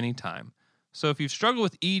cancel anytime. So if you struggle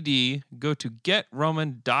with ED, go to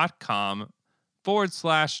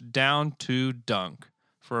getroman.com/down2dunk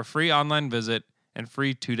for a free online visit and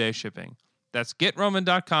free 2-day shipping. That's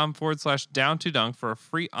getroman.com/down2dunk for a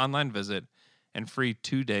free online visit and free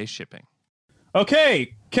 2-day shipping.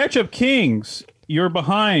 Okay, Ketchup Kings, you're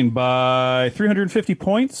behind by 350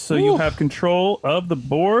 points, so you have control of the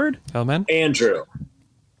board. Hellman? Andrew.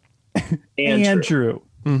 Andrew.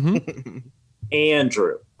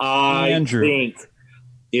 Andrew. I Andrew. think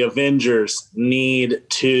the Avengers need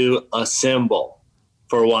to assemble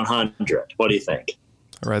for 100. What do you think?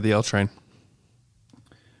 I ride the L train.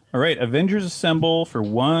 All right, Avengers Assemble for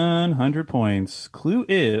 100 points. Clue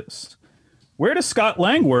is, where does Scott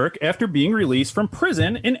Lang work after being released from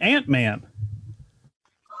prison in Ant-Man?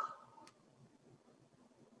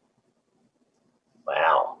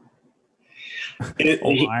 Wow.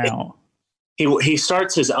 Wow. He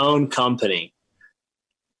starts his own company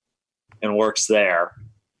and works there.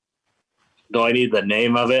 Do I need the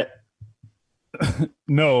name of it?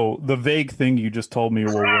 No, the vague thing you just told me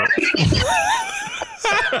will work.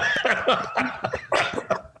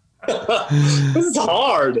 This is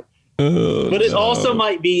hard. But it also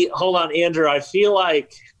might be, hold on, Andrew. I feel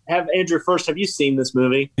like, Andrew, first, have you seen this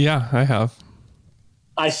movie? Yeah, I have.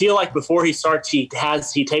 I feel like before he starts, he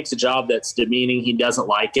takes a job that's demeaning. He doesn't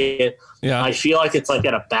like it. Yeah. I feel like it's like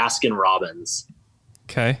at a Baskin Robbins.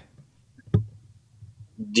 Okay.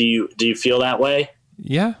 Do you feel that way?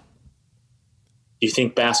 Yeah. Do you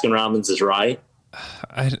think Baskin Robbins is right?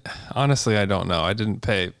 Honestly, I don't know. I didn't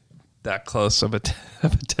pay that close of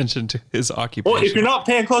attention to his occupation. Well, if you're not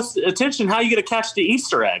paying close attention, how are you going to catch the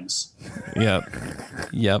Easter eggs? Yep.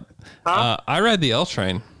 Huh? I ride the L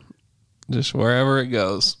train, just wherever it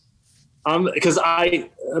goes. Because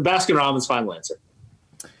Baskin Robbins final answer.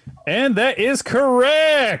 And that is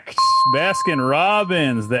correct. Baskin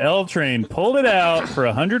Robbins, the L train, pulled it out for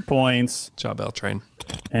 100 points. Job L train.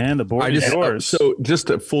 And the board is yours. So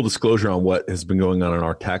just a full disclosure on what has been going on in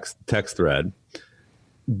our text thread.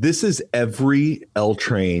 This is every L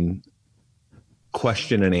train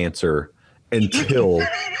question and answer until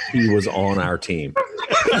he was on our team.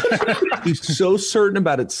 He's so certain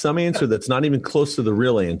about it, some answer that's not even close to the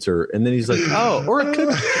real answer. And then he's like, oh, or it could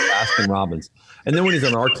be Baskin Robbins. And then when he's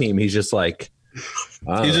on our team, he's just like,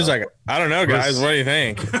 he's just like, I don't know, guys. What do you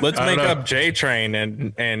think? Let's make up J Train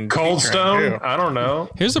and Cold T-Train, Stone. too. I don't know.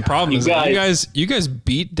 Here's the problem: you guys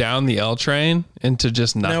beat down the L train into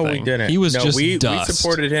just nothing. No, we didn't. He was just we dust. We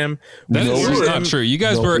supported him. That We is supported not him. true.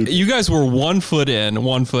 You guys were 1 foot in,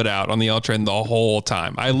 1 foot out on the L train the whole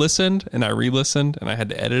time. I listened and I re-listened and I had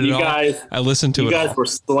to edit it all. I listened to it. You guys all. were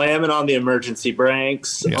slamming on the emergency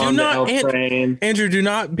brakes on the L train. Andrew, do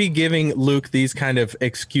not be giving Luke these kind of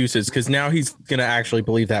excuses because now he's gonna actually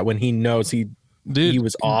believe that when he knows he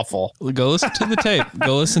was awful. Go listen to the tape.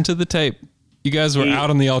 Go listen to the tape. You guys were out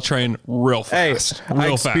on the L train real fast.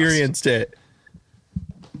 I experienced it.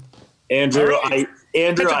 Andrew, Right.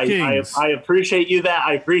 I appreciate you that.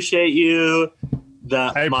 I appreciate you.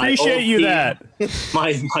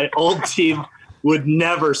 My old team would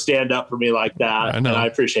never stand up for me like that. I know. And I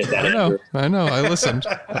appreciate that. I know. I listened.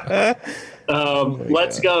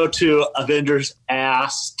 Let's go to Avengers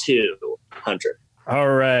Ass 200. All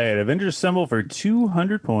right, Avengers Assemble for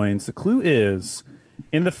 200 points. The clue is,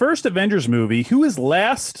 in the first Avengers movie, who is the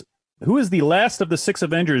last of the 6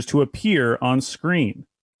 Avengers to appear on screen?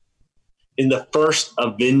 In the first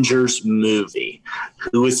Avengers movie,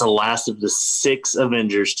 who is the last of the 6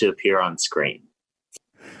 Avengers to appear on screen?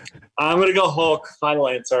 I'm going to go Hulk. Final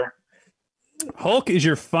answer. Hulk is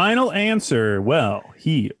your final answer. Well,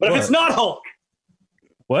 But if it's not Hulk,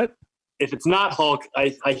 what? If it's not Hulk,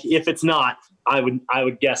 I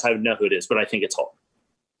would guess I would know who it is, but I think it's Hulk.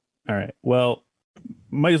 All right. Well,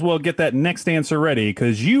 might as well get that next answer ready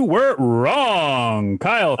because you were wrong.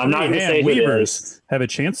 Kyle, I'm not going to say who it is. have a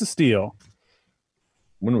chance to steal.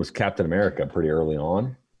 when was Captain America? Pretty early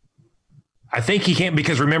on. I think he can't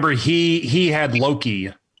because remember he had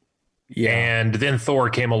Loki, and then Thor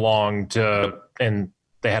came along and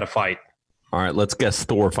they had a fight. All right, let's guess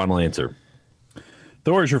Thor. Final answer.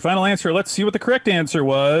 Thor is your final answer. Let's see what the correct answer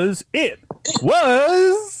was. It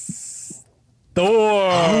was Thor.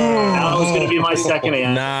 That was going to be my second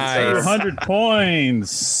answer. Nice. 200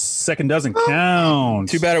 points. Second doesn't count.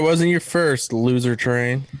 Too bad it wasn't your first, loser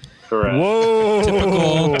train. Correct.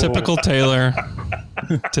 Whoa. Typical Taylor.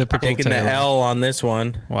 Typical Taking Taylor. the L on this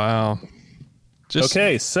one. Wow.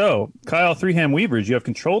 Okay, so Kyle Three-Ham Weavers, you have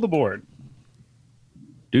control of the board.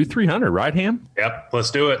 Do 300, right, Ham? Yep, let's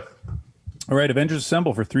do it. All right, Avengers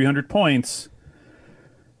Assemble for 300 points.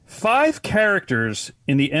 5 characters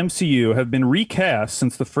in the MCU have been recast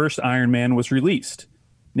since the first Iron Man was released.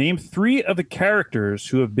 Name 3 of the characters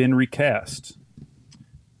who have been recast.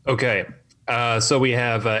 Okay, so we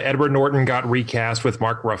have Edward Norton got recast with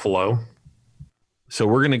Mark Ruffalo. So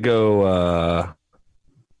we're going to go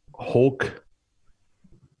Hulk,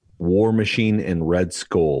 War Machine, and Red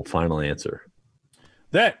Skull. Final answer.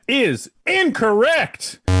 That is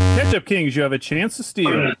incorrect. Ketchup Kings, you have a chance to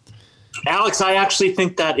steal. Alex, I actually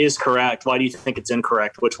think that is correct. Why do you think it's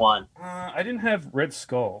incorrect? Which one? I didn't have Red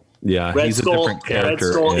Skull. Yeah, Red he's Skull. a different character.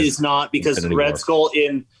 Red Skull in is not because Infinity Red War. Skull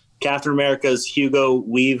in Captain America's Hugo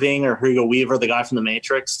Weaver, the guy from the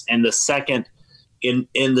Matrix, and the second in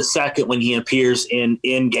the second when he appears in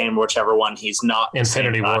Endgame, whichever one, he's not the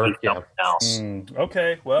Infinity same guy, War, he's something else.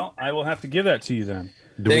 Okay, well, I will have to give that to you then.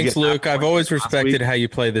 Thanks, Luke. I've always respected how you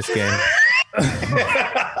play this game.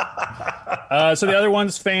 So the other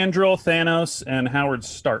one's Fandral, Thanos, and Howard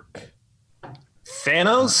Stark.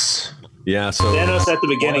 Thanos? Yeah, so Thanos at the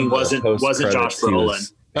beginning one of the wasn't Josh post-credits, he Brolin.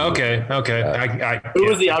 was Okay. Who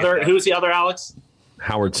was the other? Who was the other, Alex?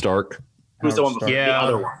 Howard Stark. Who's the one before Yeah. the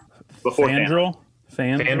other one? Before Fandral?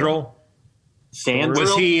 Fandral? Fandral?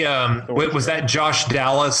 Was he? Was that Josh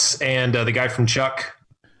Dallas and the guy from Chuck?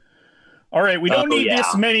 All right, we don't need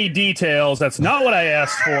this many details. That's not what I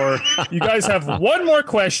asked for. You guys have one more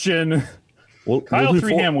question. Kyle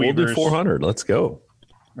Three-Ham We'll do Weavers. 400. Let's go.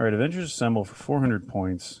 All right, Avengers Assemble for 400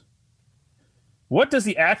 points. What does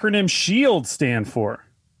the acronym SHIELD stand for?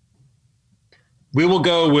 We will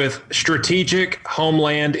go with Strategic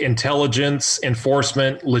Homeland Intelligence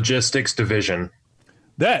Enforcement Logistics Division.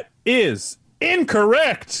 That is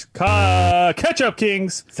incorrect. Ketchup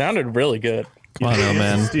Kings. Sounded really good. Come on, oh,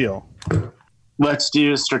 man. Steal. Let's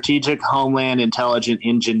do Strategic Homeland Intelligent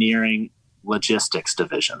Engineering Logistics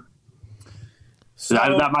Division. So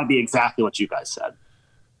That might be exactly what you guys said.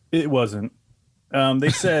 it wasn't. They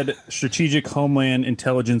said Strategic Homeland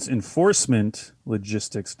Intelligence Enforcement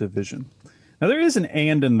Logistics Division. Now, there is an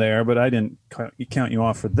and in there, but I didn't count you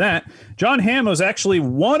off for that. John Hamm was actually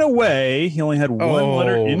one away. He only had one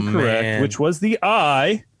letter incorrect, man. which was the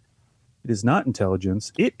I. It is not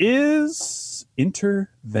intelligence. It is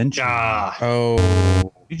intervention. Oh,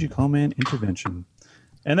 Strategic Homeland Intervention.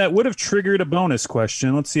 And that would have triggered a bonus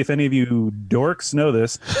question. Let's see if any of you dorks know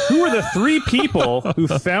this. Who are the 3 people who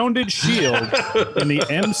founded S.H.I.E.L.D. in the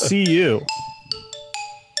MCU?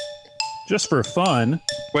 Just for fun.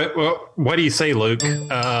 What do you say, Luke?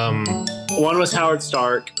 One was Howard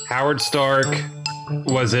Stark. Howard Stark.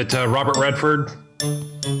 Was it Robert Redford?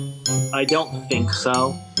 I don't think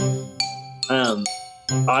so.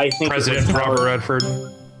 I think President it was Robert Redford.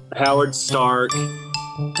 Howard Stark.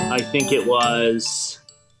 I think it was.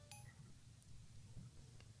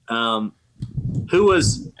 Who?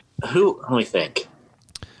 Let me think.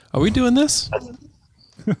 Are we doing this?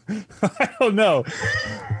 I don't know.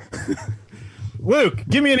 Luke,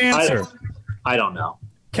 give me an answer. I don't know.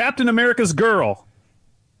 Captain America's girl.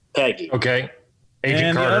 Peggy. Okay. Agent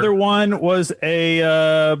And Carter. the other one was a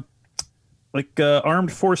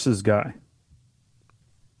armed forces guy.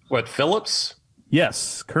 What, Phillips?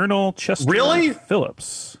 Yes, Colonel Chester Really?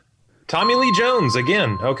 Phillips. Tommy Lee Jones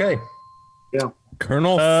again. Okay.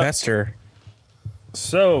 Colonel Fester.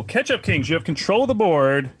 So, Ketchup Kings, you have control of the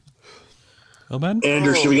board. Oh, man.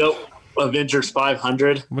 Andrew, should we go Avengers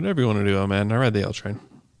 500? Whatever you want to do, oh, man. I read the L train.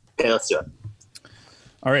 Okay, let's do it.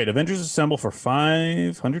 All right, Avengers assemble for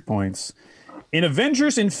 500 points. In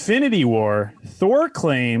Avengers Infinity War, Thor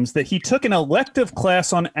claims that he took an elective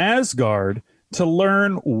class on Asgard to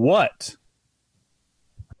learn what?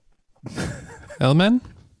 L-man?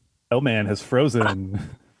 L-Man has frozen.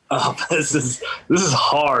 Oh, this is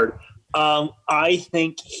hard. I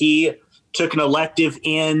think he took an elective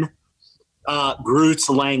in Groot's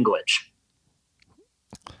language.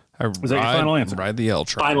 Was that your final answer? Ride the L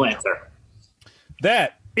train. Final answer.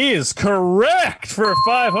 That is correct for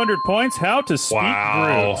 500 points. How to speak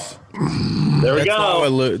Wow. Groot. There we That's not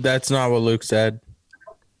go. what That's not what Luke said.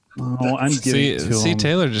 Oh, I'm giving See, it to see him.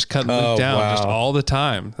 Taylor just cutting Luke Oh, down wow. just all the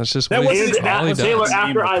time. That's just That what wasn't all he And does. Taylor, does.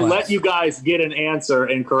 after I Class. let you guys get an answer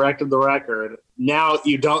and corrected the record, now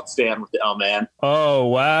you don't stand with the L-man. Oh,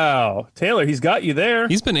 wow. Taylor, he's got you there.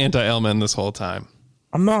 He's been anti-L-man this whole time.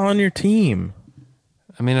 I'm not on your team.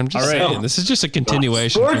 I mean, I'm just All right. saying, this is just a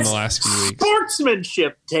continuation from the last few weeks.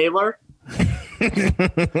 Sportsmanship, Taylor.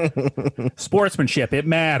 Sportsmanship, it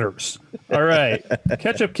matters. All right.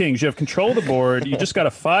 Ketchup Kings, you have control of the board. You just got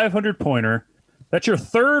a 500 pointer. That's your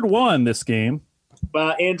third one this game.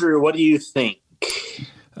 Andrew, what do you think?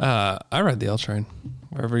 I ride the L train.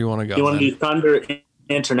 Wherever you want to go. You want to man. do Thunder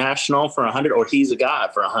International for 100 or He's a Guy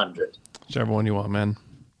for 100? Whichever one you want, man.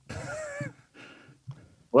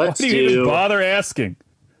 Let's Why do you even do, bother asking?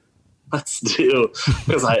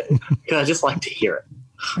 because I just like to hear it.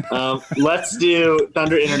 Let's do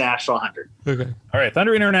Thunder International 100. Okay. All right,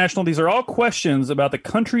 Thunder International. These are all questions about the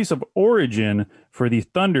countries of origin for the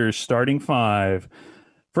Thunder's starting 5.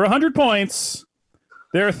 For 100 points,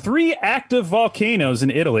 there are 3 active volcanoes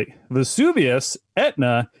in Italy: Vesuvius,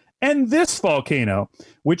 Etna, and this volcano,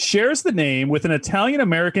 which shares the name with an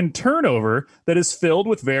Italian-American turnover that is filled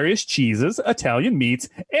with various cheeses, Italian meats,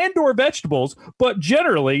 and/or vegetables, but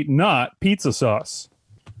generally not pizza sauce.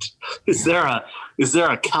 Is there a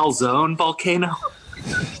calzone volcano?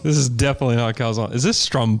 This is definitely not Calzone. Is this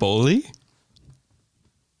Stromboli?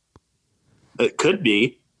 It could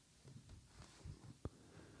be.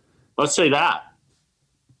 Let's say that.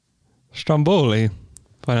 Stromboli.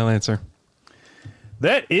 Final answer.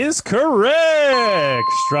 That is correct.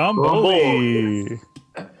 Stromboli.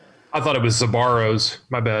 I thought it was Zabaros.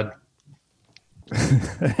 My bad.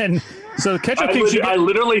 And so Ketchup Kings, I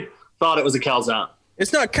literally thought it was a calzone.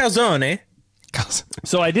 It's not calzone.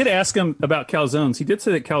 Calzone. I did ask him about calzones. He did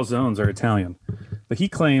say that calzones are Italian, but he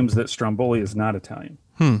claims that Stromboli is not Italian.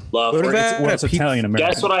 Love What it. about Well, it's Italian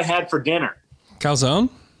American. Guess what I had for dinner? Calzone?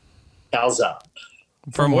 Calzone.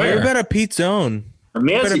 From What where? about a pizzone?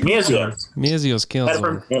 Miazio's. Miazio's Had it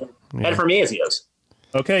calzone. from Miazio's.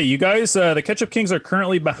 Okay, you guys, the Ketchup Kings are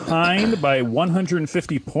currently behind by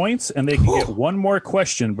 150 points, and they can get one more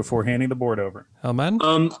question before handing the board over.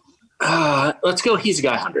 Hellman? Let's go. He's a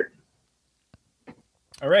guy 100.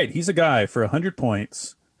 All right, he's a guy for 100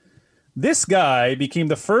 points. This guy became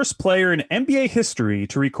the first player in NBA history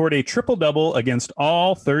to record a triple-double against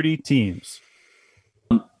all 30 teams.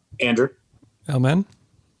 Andrew. Hellman?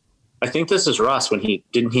 I think this is Russ when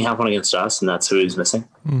didn't he have one against us, and that's who he's missing.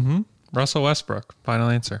 Mm-hmm. Russell Westbrook. Final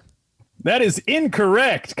answer. That is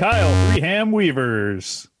incorrect. Kyle, 3 Ham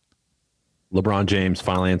Weavers. LeBron James.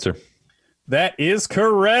 Final answer. That is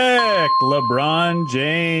correct. LeBron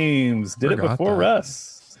James did it Forgot before that.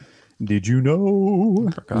 Russ. Did you know?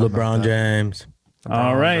 LeBron James.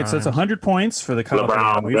 All right, so that's 100 points for the Kyle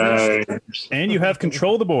Ham Weavers. James. And you have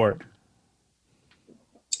control of the board.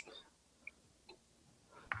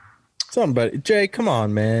 Somebody, Jay, come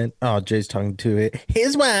on, man. Oh, Jay's talking to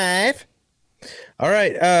his wife. All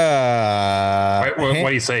right. What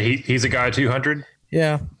do you say? He's a guy 200?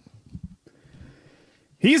 Yeah.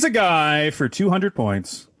 He's a guy for 200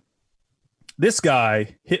 points. This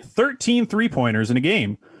guy hit 13 three-pointers in a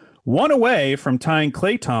game, one away from tying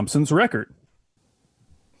Klay Thompson's record.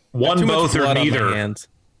 One, both, or Blood on my neither. hands.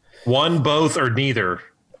 One, both, or neither.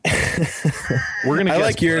 We're gonna I guess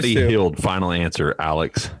like yours Buddy too. Hield. Final answer,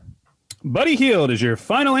 Alex. Buddy Hield is your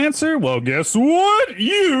final answer. Well, guess what?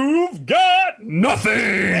 You've got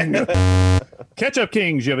nothing. Ketchup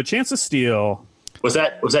Kings, you have a chance to steal. Was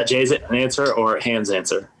that Jay's answer or Ham's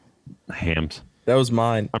answer? Hams. That was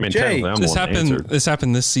mine. I mean, Jay, technically, I'm This the one that happened. answered. This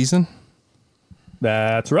happened this season.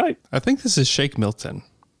 That's right. I think this is Shake Milton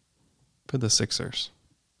for the Sixers.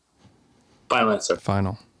 Final answer.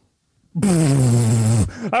 Final.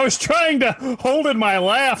 I was trying to hold in my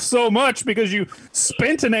laugh so much because you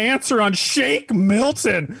spent an answer on Shake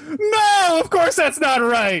Milton. No, of course that's not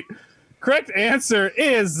right. Correct answer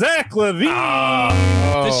is Zach LaVine.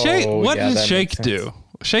 What yeah, did that Shake makes sense. do?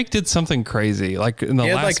 Shake did something crazy, like in the He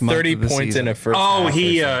had last like 30 month of the points season. in a first. Oh, half or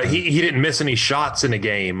something. he didn't miss any shots in a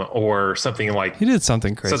game or something like He did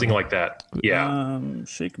something crazy. like that. Yeah.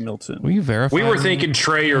 Shake Milton. Will you verify? We were thinking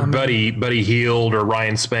Trey or Buddy Hield or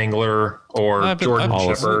Ryan Spangler or I've been- Jordan I've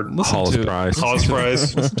Shepherd. listened Hollis to- Price. Hollis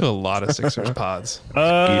Price. Listen to a lot of Sixers pods.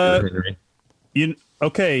 Henry. You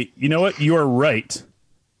know what? You are right,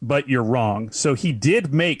 but you're wrong. So he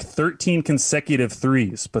did make 13 consecutive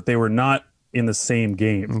threes, but they were not in the same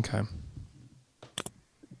game. Okay.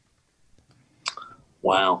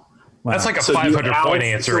 Wow. That's like a So do 500 point Alex-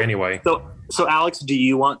 answer so- anyway. So Alex, do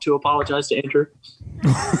you want to apologize to Andrew?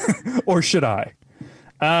 Or should I?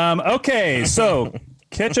 Okay, so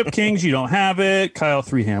Ketchup Kings, you don't have it. Kyle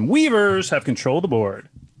 3 Ham Weavers have control of the board.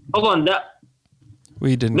 Hold on.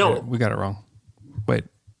 We didn't. No. We got it wrong. Wait.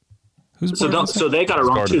 Who's So board was so they got it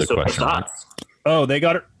wrong Started too. the So it's question wrong. us. Oh, they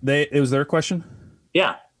got it. It was their question?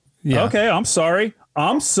 Yeah. it? Yeah. Okay, I'm sorry.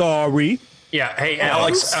 I'm sorry. Yeah. Hey,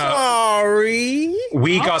 Alex, Sorry.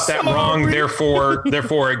 we got that wrong. Therefore,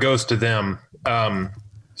 it goes to them.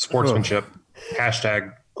 Sportsmanship.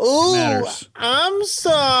 Hashtag Ooh, Matters. I'm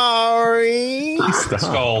sorry.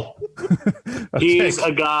 skull. He's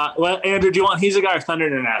a guy. Well, Andrew, do you want? He's a guy of Thunder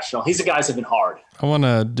International. He's a guy who's been hard. I want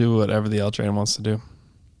to do whatever the L Train wants to do.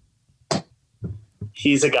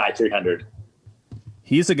 He's a guy 300.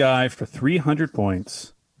 He's a guy for 300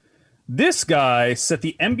 points. This guy set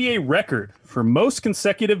the NBA record for most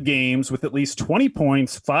consecutive games with at least 20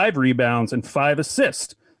 points, 5 rebounds, and 5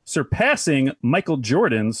 assists, surpassing Michael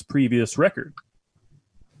Jordan's previous record.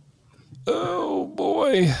 Oh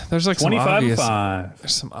boy, there's like some 25 and obvious. 5.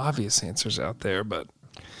 There's some obvious answers out there, but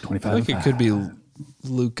I 25 feel like and it 5. could be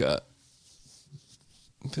Luca.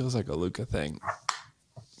 It feels like a Luca thing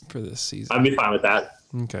for this season. I'd be fine with that.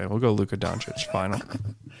 Okay, we'll go Luka Doncic final.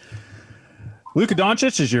 Luka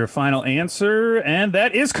Doncic is your final answer, and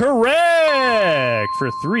that is correct for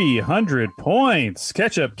 300 points.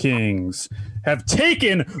 Ketchup Kings have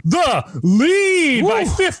taken the lead by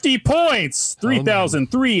 50 points,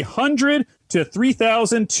 3,300 to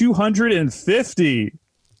 3,250.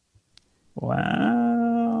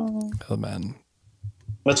 Wow. Oh man,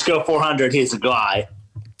 Let's go 400. He's a guy.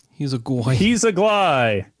 he's a guy. He's a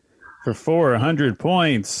guy for 400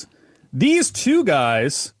 points. These two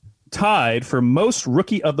guys tied for most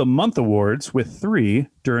Rookie of the Month awards with 3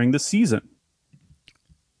 during the season.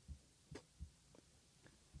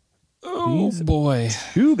 Oh boy.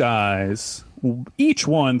 Two guys each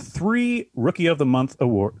won 3 Rookie of the Month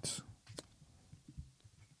awards.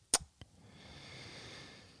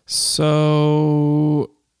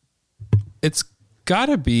 So it's got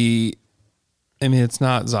to be. I mean, it's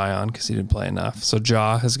not Zion because he didn't play enough. So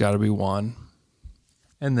Ja has got to be one,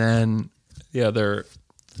 and then the other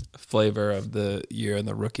flavor of the year in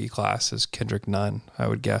the rookie class is Kendrick Nunn, I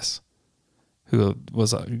would guess, who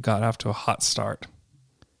got off to a hot start.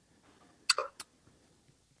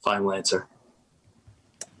 Final answer.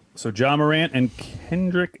 So Ja Morant and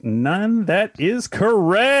Kendrick Nunn. That is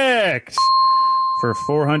correct for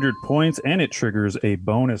 400 points, and it triggers a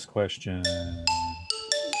bonus question.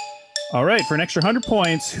 All right, for an extra 100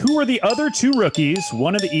 points, who are the other two rookies,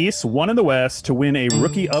 one in the East, one in the West, to win a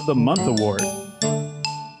Rookie of the Month award?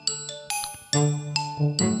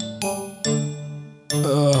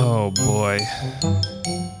 Oh, boy.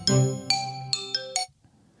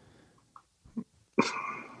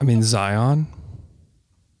 I mean, Zion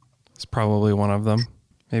is probably one of them.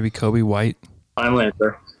 Maybe Kobe White. Final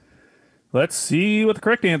answer. Let's see what the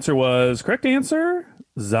correct answer was. Correct answer,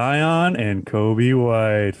 Zion and Kobe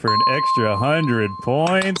White for an extra 100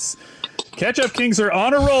 points. Catch-Up Kings are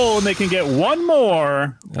on a roll, and they can get one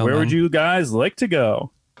more. Oh, Where man. would you guys like to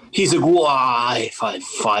go? He's a guy.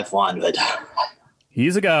 500.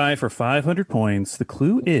 He's a guy for 500 points. The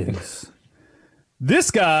clue is this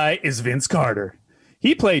guy is Vince Carter.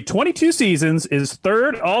 He played 22 seasons, is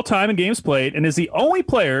third all-time in games played, and is the only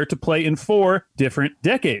player to play in 4 different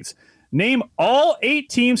decades. Name all 8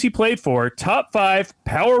 teams he played for, top 5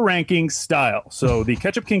 power rankings style. So the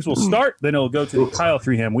Catch-Up Kings will start, then it'll go to the Kyle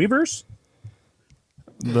Freeham Weavers.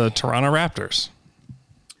 The Toronto Raptors.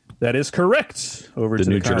 That is correct. Over The to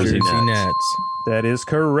New the Kyle Jersey Freeham. Nets. That is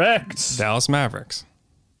correct. Dallas Mavericks.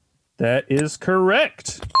 That is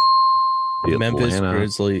correct. The Memphis Atlanta-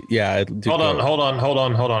 Grizzlies. Yeah. Hold on.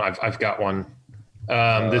 I've got one.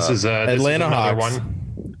 This is Atlanta another Hawks.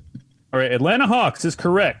 one. All right, Atlanta Hawks is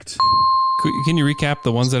correct. Can you recap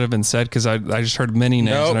the ones that have been said? Because I just heard many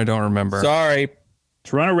names Nope. and I don't remember. Sorry.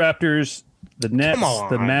 Toronto Raptors, the Nets, Come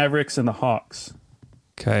on. the Mavericks, and the Hawks.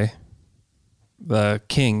 Okay. The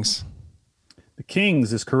Kings. The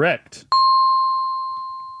Kings is correct.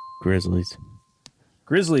 Grizzlies.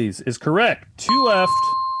 Grizzlies is correct. 2 left.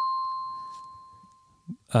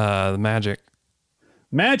 The Magic.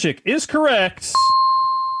 Magic is correct.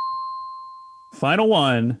 Final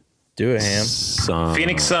one. Do it, Ham.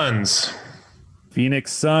 Phoenix Suns.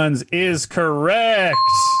 Phoenix Suns is correct.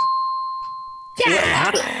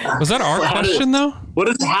 Was that our question, though?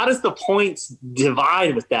 How does the points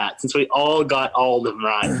divide with that? Since we all got all of them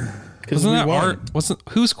right. Wasn't that our?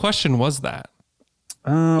 Whose question was that?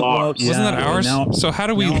 Wasn't Wasn't that ours? So how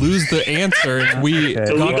do we lose the answer if we So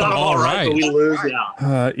got we them got all right? but we lose.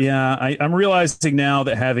 Yeah. I'm realizing now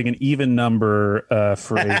that having an even number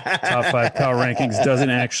for a top 5 power rankings doesn't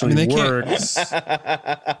actually they work.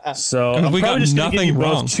 can't- So And I'm we got probably just going to give you nothing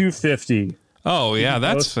wrong. both 250. Oh yeah,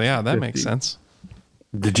 that 50. makes sense.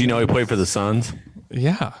 Did you know he played for the Suns?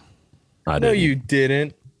 Yeah. I No, didn't. you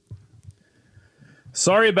didn't.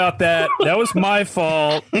 Sorry about that. That was my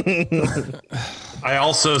fault. I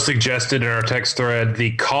also suggested in our text thread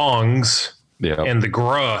the Kongs Yeah. and the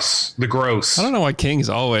Gross. I don't know why Kings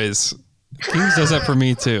does that for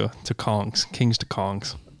me too. To Kongs. Kings to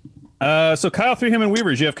Kongs. So Kyle, Freeham, and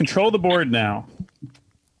Weavers, you have control of the board now.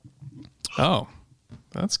 Oh,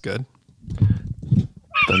 that's good.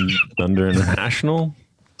 Thunder International.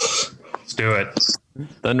 Let's do it.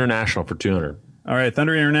 Thunder National for 200. All right,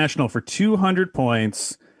 Thunder International for 200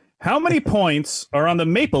 points. How many points are on the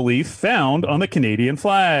maple leaf found on the Canadian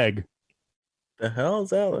flag? The hell does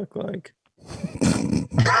that look like?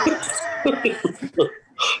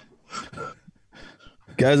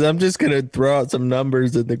 Guys, I'm just going to throw out some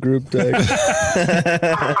numbers in the group text.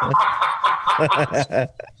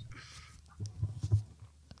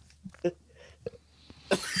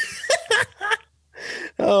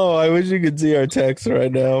 Oh, I wish you could see our text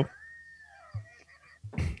right now.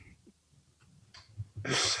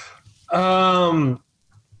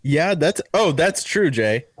 Yeah, that's true,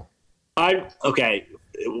 Jay. Okay.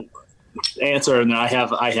 Answer, and then I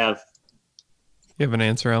have You have an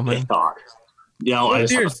answer, a Elman? thought. I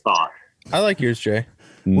just have a thought. I like yours, Jay.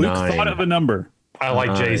 Luke 9. thought of a number. I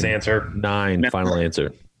like Jay's answer. 9. Final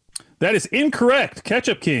answer. That is incorrect.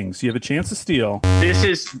 Ketchup Kings, you have a chance to steal. This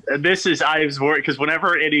is I was worried because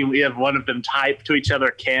whenever we have one of them type to each other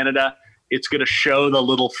Canada, it's going to show the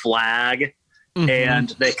little flag, and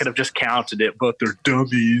they could have just counted it, but they're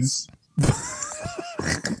dummies.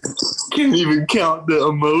 Can't even count the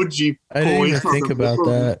emoji. I didn't even points on think the about board.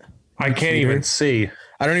 that. I can't even see.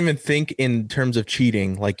 I don't even think in terms of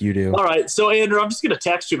cheating like you do. All right, so Andrew, I'm just going to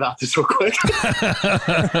text you about this real quick.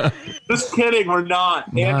 Just kidding, we're not.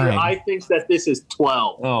 Andrew, 9. I think that this is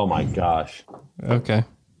 12. Oh my gosh. Okay.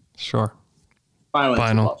 Sure. Final.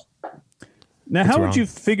 Final. Now, how wrong. would you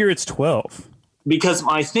figure it's 12? Because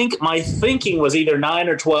my thinking was either 9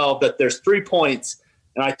 or 12, that there's 3 points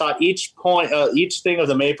and I thought each thing of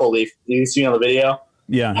the maple leaf you see on the video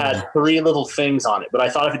Yeah. had 3 little things on it. But I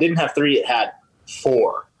thought if it didn't have 3, it had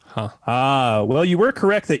 4. Well, you were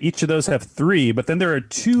correct that each of those have 3, but then there are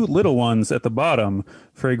 2 little ones at the bottom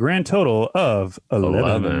for a grand total of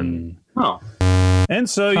 11. Oh, And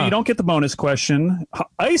so you don't get the bonus question.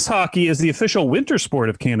 Ice hockey is the official winter sport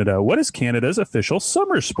of Canada. What is Canada's official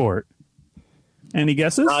summer sport? Any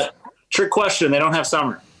guesses? trick question. They don't have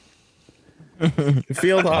summer.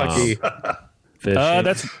 Field hockey. Fishing,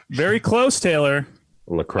 That's very close, Taylor.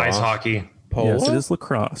 lacrosse. Ice hockey. Polo? Yes, it is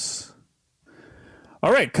lacrosse.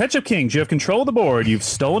 All right, Ketchup Kings, you have control of the board. You've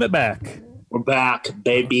stolen it back. We're back,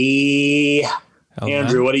 baby. Hell,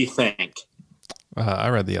 Andrew, what do you think? I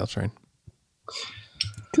read the L Train.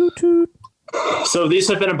 Toot toot. So these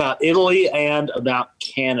have been about Italy and about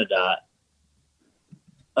Canada.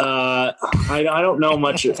 I don't know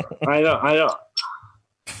much. I don't.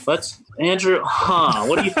 Let's Andrew.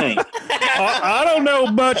 What do you think? I don't know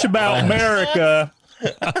much about America.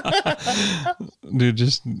 Dude,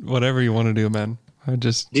 just whatever you want to do, man.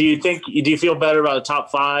 Do you feel better about a top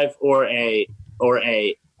 5 or a?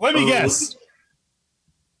 Let me guess.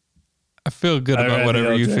 I feel good I about read whatever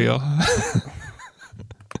the you LJ. feel.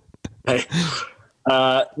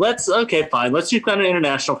 Okay, fine. Let's do Thunder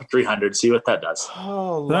International for 300. See what that does.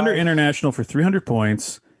 Thunder International for 300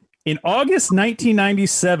 points. In August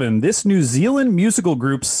 1997, this New Zealand musical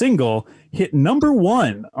group single hit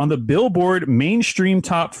 #1 on the Billboard Mainstream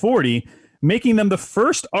Top 40, making them the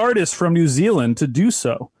first artist from New Zealand to do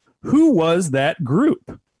so. Who was that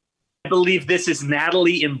group? I believe this is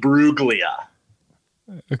Natalie Imbruglia.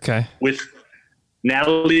 Okay. With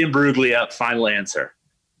Natalie Imbruglia, final answer.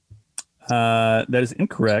 That is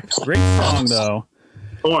incorrect. Great song, though.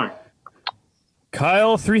 Thorn.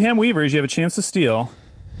 Kyle, 3 Ham Weavers, you have a chance to steal.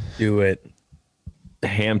 Do it.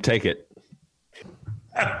 Ham, take it.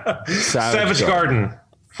 Savage Garden.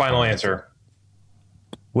 Final answer.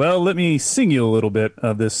 Well, let me sing you a little bit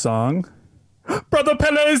of this song. Brother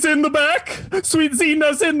Pele's in the back, Sweet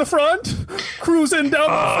Zena's in the front, cruising down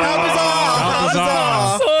the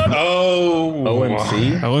Oh.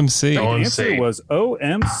 OMC. OMC. The OMC. answer was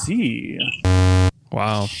OMC.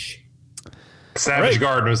 Wow. Savage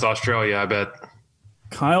Garden was Australia, I bet.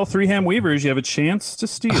 Kyle, 3 Ham Weavers, you have a chance to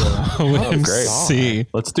steal. OMC.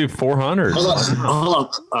 Let's do 400. Hold on.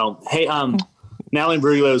 Oh, hey, Natalie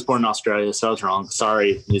Imbruglia was born in Australia, so I was wrong.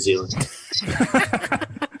 Sorry, New Zealand.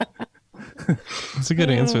 That's a good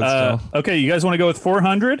answer. Still. Okay, you guys want to go with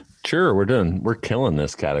 400? Sure, we're killing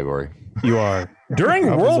this category. You are.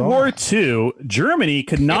 During World War II, Germany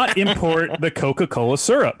could not import the Coca-Cola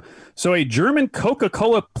syrup. So a German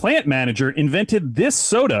Coca-Cola plant manager invented this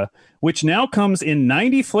soda, which now comes in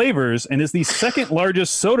 90 flavors and is the second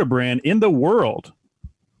largest soda brand in the world.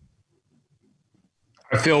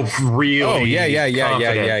 I feel really Oh, yeah.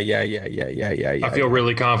 I feel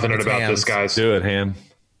really confident It's about Hams. this, guys. Do it, Ham.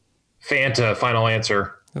 Fanta, final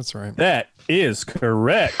answer. That's right. That is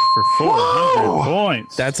correct for 400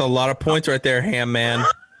 points. That's a lot of points right there, Ham man.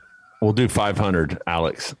 We'll do 500,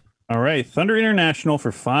 Alex. All right, Thunder International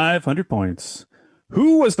for 500 points.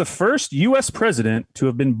 Who was the first U.S. president to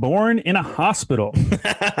have been born in a hospital? What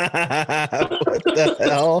the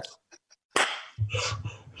hell?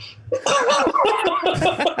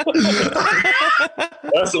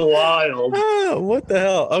 That's wild. What the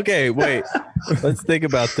hell? Okay, wait. Let's think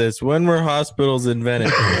about this. When were hospitals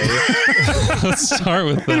invented? Let's start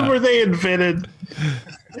with When that. were they invented?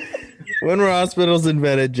 When were hospitals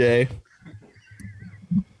invented, Jay?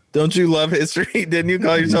 Don't you love history? Didn't you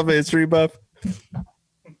call yourself a history buff?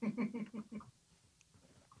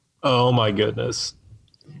 Oh my goodness.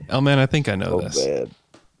 Oh man, I think I know this. Man.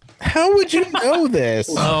 How would you know this?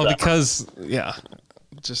 Oh, because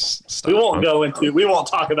just stop. We won't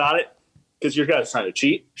talk about it because you guys trying to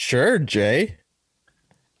cheat. Sure, Jay.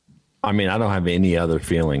 I mean, I don't have any other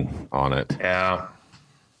feeling on it. Yeah.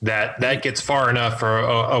 That gets far enough for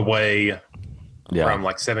away Yeah. from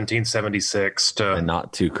like 1776 to And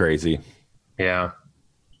not too crazy. yeah.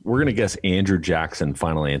 We're going to guess Andrew Jackson,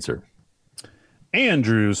 final answer.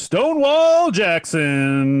 Andrew Stonewall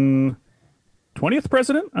Jackson, 20th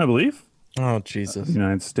president, I believe, Oh, Jesus.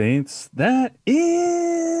 United States. That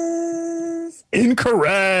is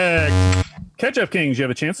incorrect. Ketchup Kings, you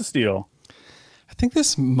have a chance to steal. I think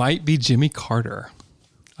this might be Jimmy Carter.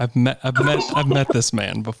 I've met this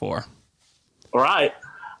man before. All right.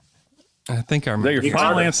 I think I Is that remember. your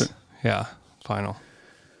final Carter. answer? Yeah, final.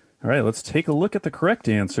 All right, let's take a look at the correct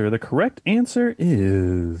answer. The correct answer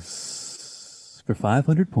is for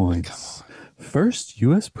 500 points. First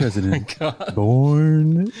U.S. president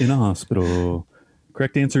born in a hospital.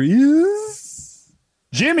 Correct answer is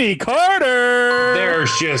Jimmy Carter.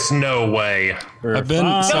 There's just no way. I've been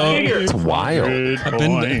It's wild. I've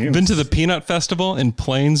been to the Peanut Festival in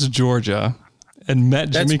Plains, Georgia, and met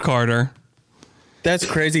Jimmy Carter. That's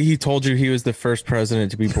crazy. He told you he was the first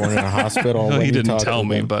president to be born in a hospital. No, when he you didn't talked tell to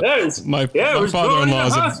me, him. but my was father-in-law is born in a a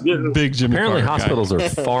hospital. big Jimmy Apparently, Carter hospitals guy. are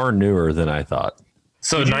far newer than I thought.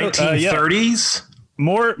 So 1930s?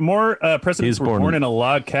 More presidents He's were born born in- in a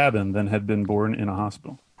log cabin than had been born in a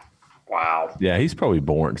hospital. Wow. Yeah, he's probably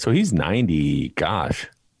born. So he's 90. Gosh,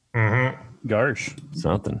 Garsh.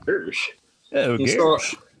 something. Oh,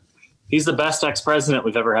 He's the best ex-president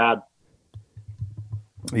we've ever had.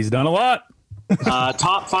 He's done a lot.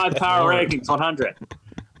 Top 5 power rankings 100.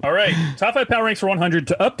 All right. Top 5 power ranks for 100.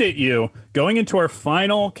 To update you, going into our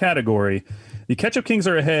final category, the Ketchup Kings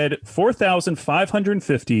are ahead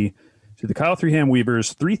 4,550 to the Kyle Three Ham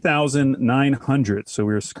Weavers 3,900. So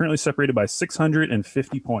we're currently separated by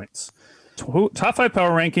 650 points. Top 5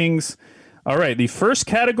 power rankings. All right. The first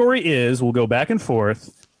category is, we'll go back and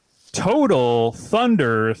forth, total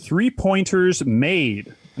Thunder 3-pointers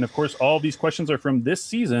made. And of course, all of these questions are from this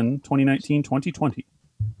season, 2019-2020.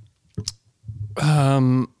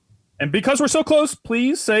 And because we're so close,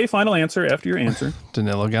 please say final answer after your answer.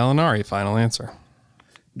 Danilo Gallinari, final answer.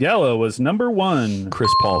 Gallo was number 1. Chris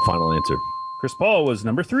Paul, final answer. Chris Paul was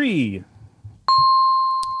number 3.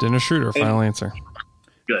 Dennis Schroeder, final answer.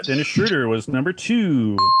 Good. Dennis Schroeder was number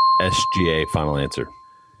 2. SGA, final answer.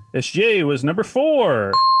 SJ was number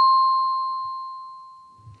 4.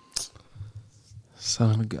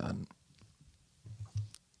 Son of a gun.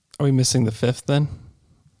 Are we missing the 5th then?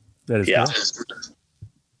 That is Yeah. correct.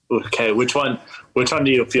 Okay, which one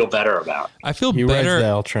do you feel better about? I feel He rides the better.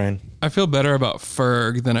 L train. I feel better about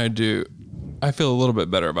Ferg than I do. I feel a little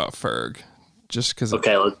bit better about Ferg, just because.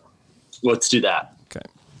 Okay, let's do that. Okay.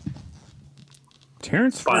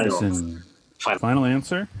 Terrence Final. Ferguson. Final. Final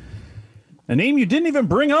answer. A name you didn't even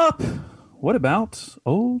bring up. What about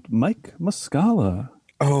old Mike Muscala?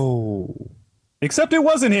 Oh, Except it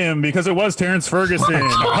wasn't him, because it was Terrence Ferguson.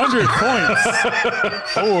 100 points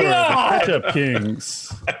for the Ketchup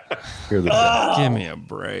Kings. Here's the Give me a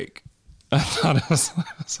break. I thought it was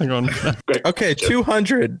like going. okay.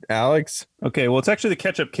 200, Alex. Okay, well, it's actually the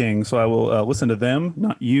Ketchup Kings, so I will listen to them,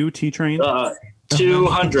 not you, T-Train.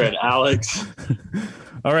 200, Alex.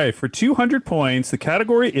 All right, for 200 points, the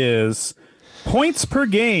category is points per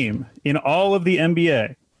game in all of the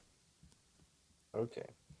NBA. Okay.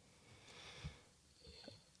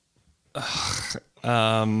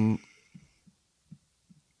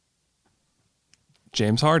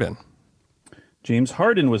 James Harden. James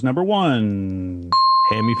Harden was number 1.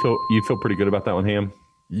 Ham, you feel pretty good about that one, Ham?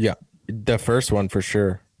 Yeah, the first one for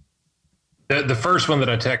sure. The first one that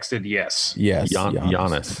I texted, yes. Yes,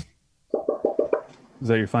 Giannis, Is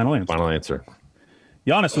that your final answer? final answer.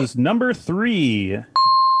 Giannis was number 3.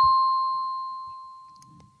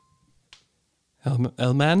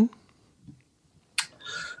 Elman.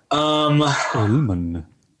 Ullman.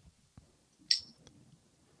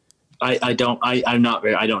 I don't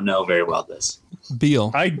know very well this.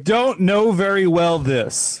 Beal. I don't know very well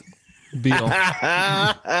this. Beal.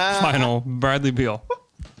 Final. Bradley Beal.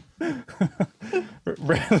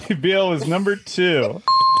 Bradley Beal was number 2.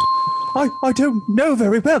 I don't know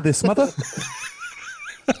very well this, mother.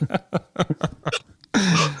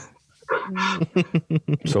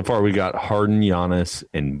 So far, we got Harden, Giannis,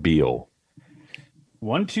 and Beal.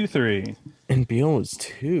 1, 2, 3. And Beal was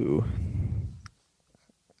 2.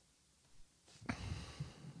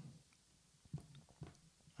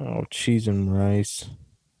 Oh, cheese and rice.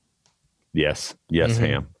 Yes,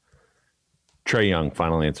 Ham. Trey Young,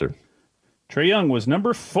 final answer. Trae Young was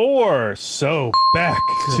number 4. So back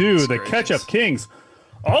to the Ketchup Kings.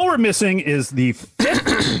 All we're missing is the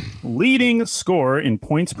 5th leading scorer in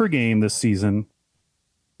points per game this season.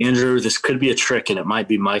 Andrew, this could be a trick, and it might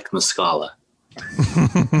be Mike Muscala.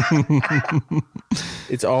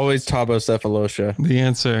 It's always Tabo Cephalosha. The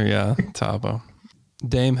answer, yeah, Tabo.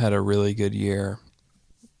 Dame had a really good year.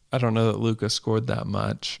 I don't know that Luka scored that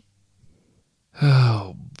much.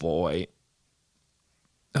 Oh boy.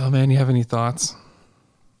 Oh man, you have any thoughts?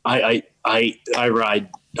 I ride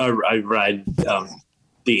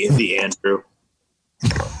the Andrew.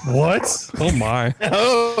 What? Oh my.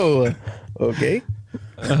 Oh, okay.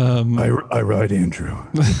 I ride Andrew.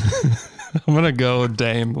 I'm gonna go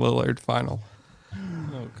Dame Lillard final.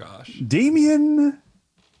 Oh gosh. Damian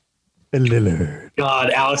Lillard. God,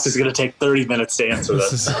 Alex is going to take 30 minutes to answer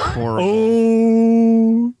This this. is horrible.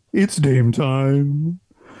 Oh, it's Dame time.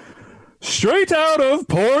 Straight out of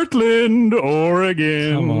Portland,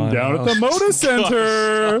 Oregon, Come on, down at the Alex. Moda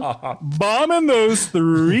Center, bombing those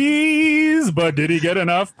threes, but did he get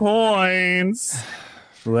enough points?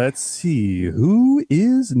 Let's see. Who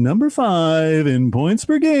is number 5 in points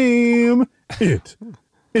per game? It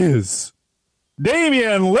is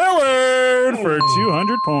Damian Lillard for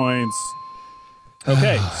 200 points.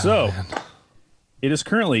 Okay, so it is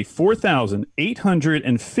currently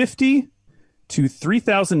 4,850 to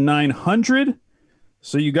 3,900.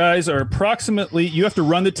 So you guys are approximately, you have to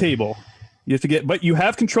run the table. You have to get, but you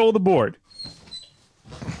have control of the board.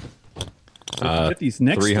 Get these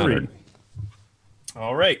next 300. 3.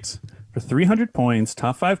 All right. For 300 points,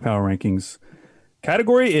 top 5 power rankings.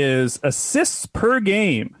 Category is assists per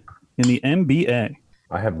game in the NBA.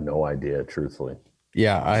 I have no idea, truthfully.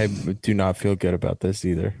 Yeah, I do not feel good about this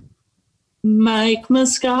either. Mike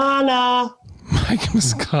Muscala. Mike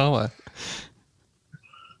Muscala.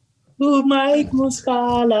 Ooh, Mike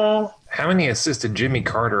Muscala. How many assists did Jimmy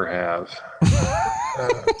Carter have?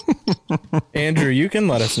 Andrew, you can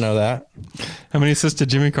let us know that. How many assists did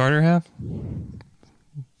Jimmy Carter have?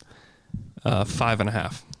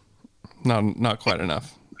 5.5. Not quite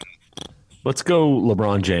enough. Let's go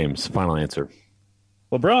LeBron James. Final answer.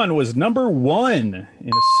 LeBron was number 1 in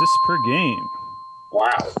assists per game. Wow.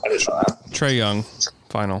 I didn't know that. Trey Young.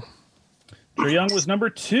 Final. Trae Young was number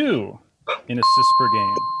 2 in assists per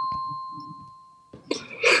game.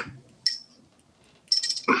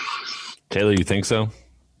 Taylor, you think so?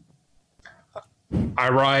 I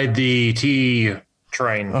ride the T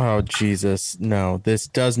train. Oh Jesus, no! This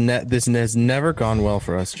has never gone well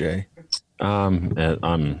for us, Jay.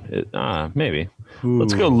 Maybe.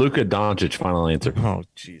 Let's go Luka Doncic. Final answer. Oh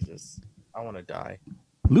Jesus, I want to die.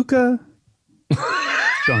 Luka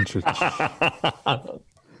Doncic.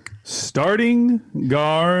 Starting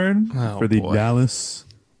guard Oh, for the boy. Dallas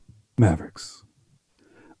Mavericks.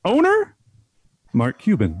 Owner, Mark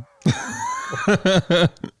Cuban.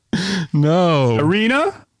 No.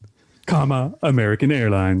 Arena, American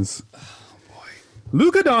Airlines.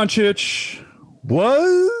 Luka Doncic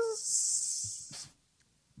was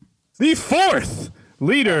the 4th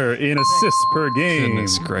leader in assists per game.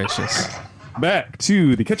 Goodness gracious. Back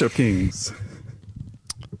to the Ketchup Kings.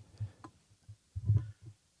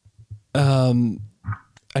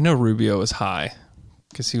 I know Rubio was high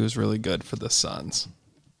because he was really good for the Suns.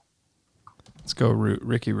 Let's go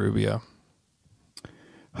Ricky Rubio.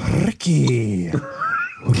 Ricky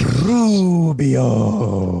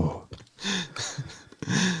Rubio.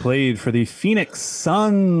 Played for the Phoenix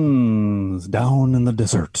Suns down in the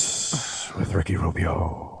desert with Ricky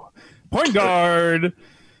Rubio. Point guard.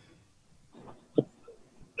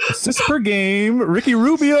 Assists per game. Ricky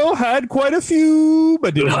Rubio had quite a few,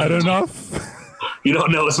 but didn't have enough. You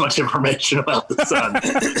don't know as much information about the Sun.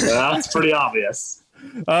 That's pretty obvious.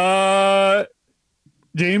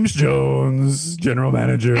 James Jones, general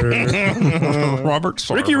manager. Robert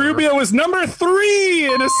Sarver. Ricky Rubio was number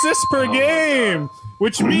 3 in assists per game,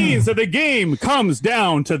 which means that the game comes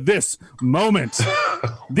down to this moment.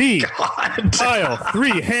 The Aisle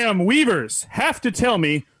 3 Ham Weavers have to tell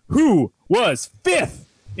me who was 5th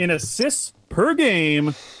in assists per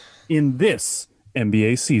game in this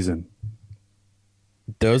NBA season.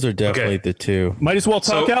 Those are definitely the 2. Might as well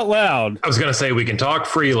talk So- out loud. I was going to say we can talk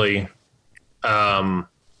freely. Russ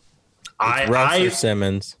or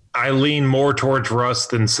Simmons. I lean more towards Russ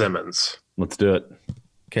than Simmons. Let's do it.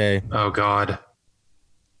 Okay, Oh God.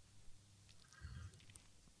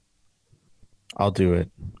 I'll do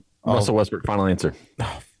it. Russell Westbrook. Final answer.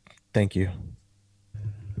 Thank you.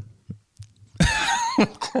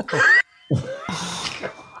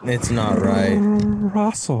 It's not right.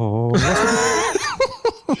 Russell.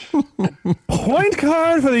 Point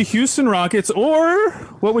guard for the Houston Rockets, or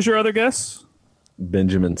what was your other guess?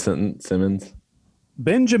 Benjamin Simmons.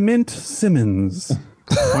 Benjamin Simmons.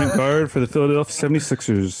 Point guard for the Philadelphia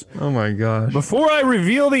 76ers. Oh my gosh. Before I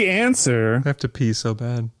reveal the answer, I have to pee so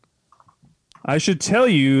bad. I should tell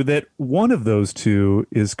you that one of those two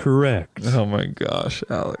is correct. Oh my gosh,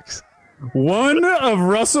 Alex. One of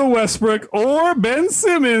Russell Westbrook or Ben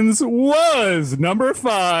Simmons was number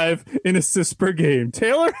 5 in assists per game.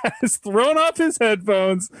 Taylor has thrown off his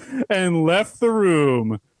headphones and left the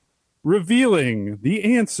room, revealing the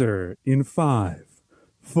answer in 5,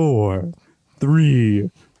 4,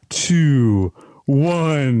 3, 2,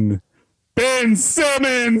 1. Ben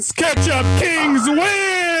Simmons, Ketchup Kings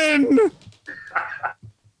win!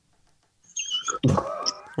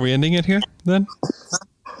 Are we ending it here then?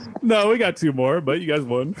 No, we got 2 more, but you guys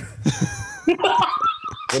won.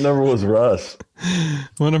 What number was Russ?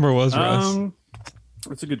 What number was Russ?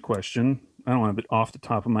 That's a good question. I don't have it off the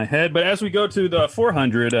top of my head. But as we go to the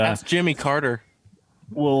 400, That's Jimmy Carter.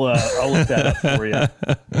 I'll look that up for you.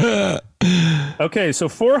 Okay, so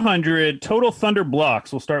 400 total Thunder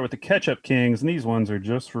blocks. We'll start with the Ketchup Kings, and these ones are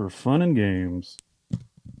just for fun and games.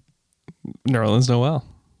 Nerlens Noel.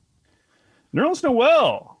 Nerlens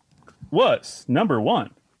Noel was number 1.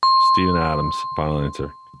 Steven Adams, final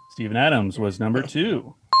answer. Steven Adams was number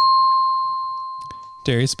 2.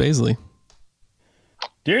 Darius Baisley.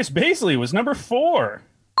 Darius Baisley was number 4.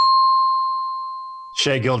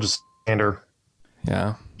 Shea Gilgeous-Alexander.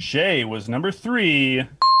 Yeah. Shea was number 3.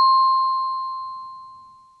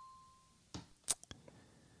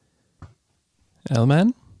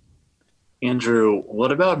 Elman? Andrew,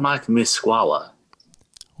 what about Mike Muscala?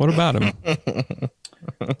 What about him?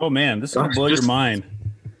 Oh, man, this is going to blow your mind.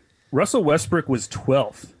 Russell Westbrook was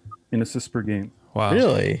 12th in assists per game. Wow.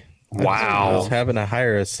 Really? I Wow. was having a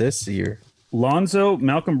higher assist year. Lonzo,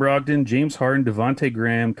 Malcolm Brogdon, James Harden, Devontae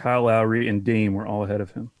Graham, Kyle Lowry, and Dame were all ahead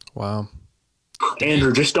of him. Wow.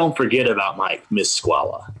 Andrew, just don't forget about Mike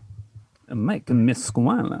Muscala. Mike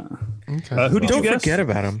Muscala. Okay. Who did you Don't guess? forget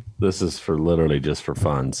about him. This is for literally just for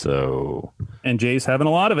fun. So And Jay's having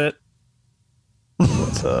a lot of it.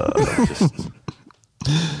 let's just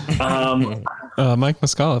Mike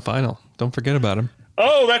Muscala, final. Don't forget about him.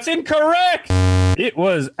 Oh, that's incorrect. It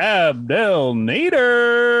was Abdel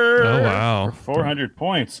Nader. Oh, wow. For 400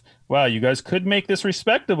 points. Wow, you guys could make this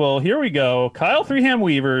respectable. Here we go. Kyle Three-Ham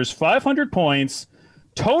Weavers, 500 points.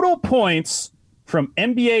 Total points from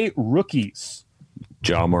NBA rookies.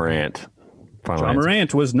 Ja Morant. Final John answer.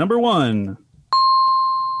 Morant was number 1.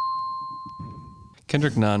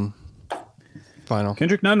 Kendrick Nunn, final.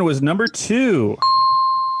 Kendrick Nunn was number 2.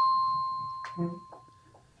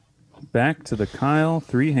 Back to the Kyle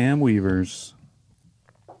Three-Ham Weavers.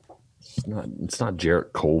 It's not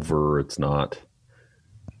Jarrett Culver. It's not.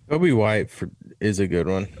 Kobe White is a good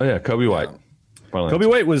one. Oh yeah, Kobe White. Final Kobe answer.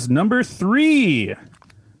 White was number 3.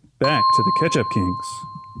 Back to the Ketchup Kings.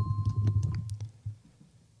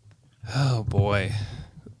 Oh, boy.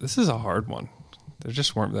 This is a hard one. There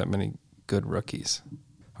just weren't that many good rookies.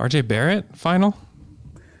 RJ Barrett, final?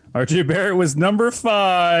 RJ Barrett was number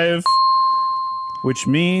 5, which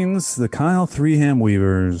means the Kyle Three-Ham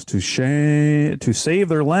Weavers, to save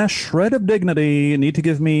their last shred of dignity, need to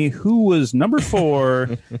give me who was number 4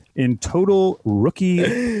 in total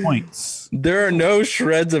rookie points. There are no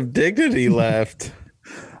shreds of dignity left.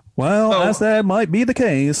 Well, as that might be the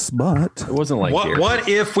case, but It wasn't like Garrett. What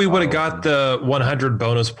if we would have got the 100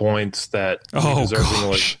 bonus points that we Oh,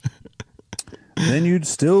 deservingly- gosh. then you'd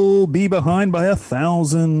still be behind by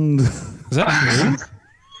 1,000. Is that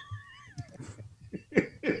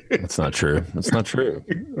true? That's not true. That's not true.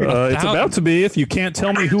 It's about to be if you can't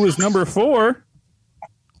tell me who was number 4.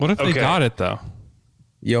 What if they Okay. got it, though?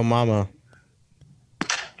 Yo, mama.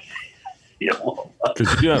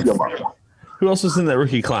 Because you do have, who else was in that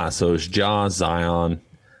rookie class? So it's Ja, Zion,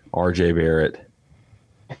 RJ Barrett.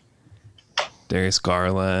 Darius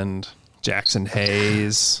Garland, Jackson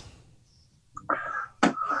Hayes,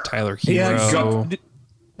 Tyler Hero.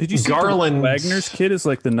 Did you see Garland's- Wagner's kid is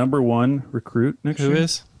like the number 1 recruit next Who year?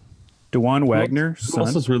 is? DeJuan Wagner, Who else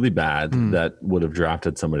son. was really bad that would have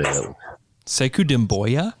drafted somebody? That, Sekou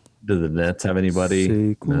Dimboya? do the Nets have anybody?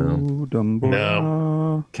 No. Sekou Doumbouya.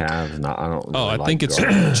 No. Cavs? Not. I don't. Oh, really I think like it's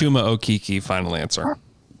Garland. Chuma Okiki, final answer.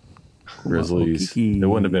 Grizzlies. Okeke. It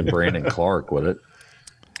wouldn't have been Brandon Clark, would it?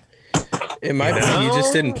 It might be. He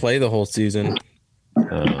just didn't play the whole season.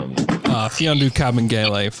 Fiondu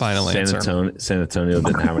Kabengele, final answer. San Antonio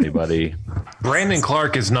didn't have anybody. Brandon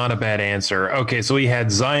Clark is not a bad answer. Okay, so we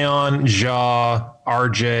had Zion, Ja,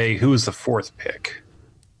 RJ. Who was the 4th pick?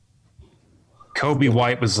 Kobe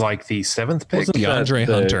White was like the 7th pick. Wasn't that DeAndre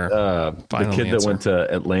Hunter. the Final kid that answer. went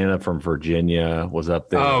to Atlanta from Virginia was up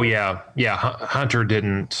there. Oh yeah, yeah. Hunter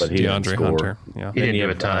didn't. but he didn't DeAndre score. Hunter. Yeah. He didn't Then do you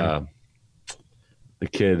a ton. The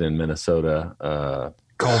kid in Minnesota,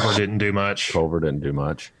 Culver didn't do much. Culver didn't do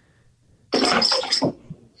much.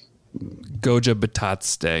 Goja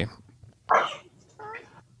Batatste.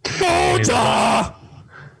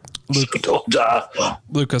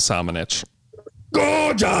 Luka Samanic.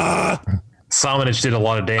 Samanic did a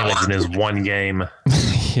lot of damage in his one game.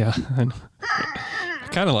 Yeah. I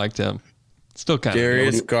kind of liked him. Still kind of.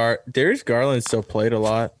 Darius Garland still played a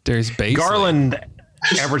lot. Darius Baisley.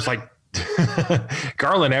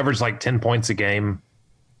 Garland averaged like 10 points a game,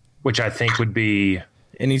 which I think would be.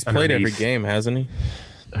 And he's played every Underneath. game, hasn't he?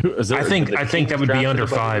 I think that would be under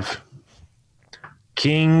 5.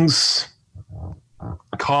 Kings,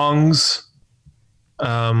 Kongs,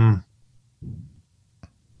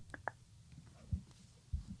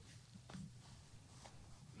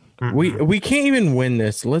 We can't even win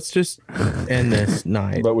this. Let's just end this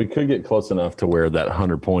night. But we could get close enough to where that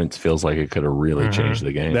 100 points feels like it could have really changed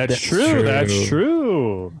the game. That's true. That's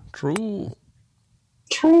true. True.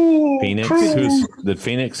 Phoenix? Who did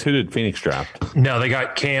Phoenix draft? No, they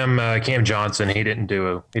got Cam Johnson. He didn't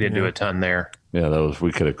do a ton there. Yeah,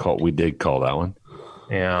 we did call that one.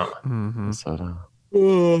 Yeah. So,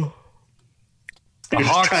 The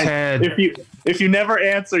Hawks had if you never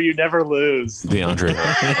answer, you never lose. DeAndre.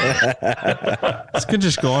 This could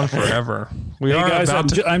just go on forever. Hey guys,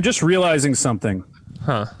 I'm just realizing something.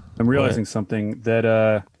 Huh. I'm realizing something that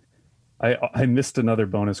I missed another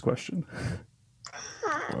bonus question.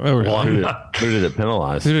 Oh, Who did it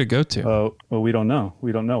penalize? who did it go to? Oh, well, we don't know.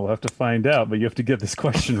 We'll have to find out, but you have to get this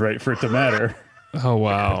question right for it to matter. Oh,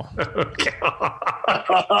 wow.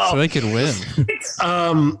 So they could win.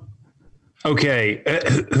 Okay.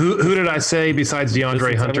 Who did I say besides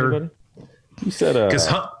DeAndre Hunter? You said Because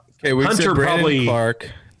Okay, we Hunter said Brandon probably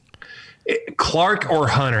Clark. or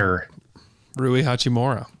Hunter. Rui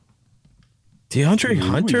Hachimura. DeAndre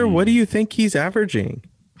Hunter, what do you think he's averaging?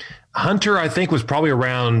 Hunter, I think, was probably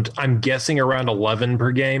I'm guessing around 11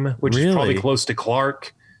 per game, which is probably close to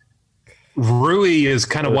Clark. Rui is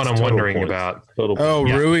kind of what I'm wondering points. about. Oh,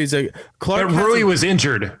 yeah. Rui's Clark. But Rui was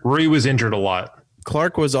injured. Rui was injured a lot.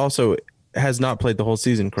 Clark has not played the whole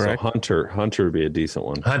season, correct? So Hunter would be a decent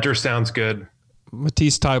one. Hunter sounds good.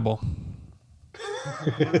 Matisse Tybal.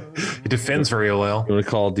 He defends very well. You want to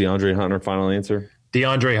call DeAndre Hunter final answer?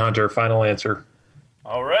 DeAndre Hunter, final answer.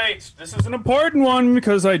 All right. This is an important one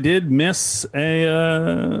because I did miss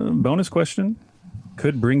a bonus question.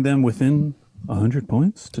 Could bring them within 100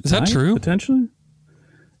 points to Is that tie, true? Potentially.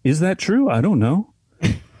 Is that true? I don't know.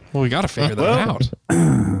 Well, we got to figure that out.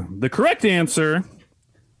 The correct answer,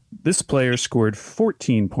 this player scored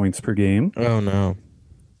 14 points per game, Oh, no.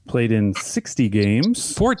 played in 60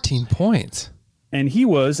 games, 14 points. and he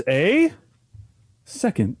was a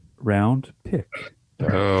second round pick.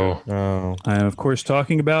 Oh. Oh. I am, of course,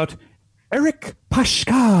 talking about Eric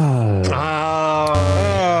Paschal.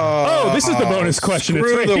 Oh, this is the bonus question. It's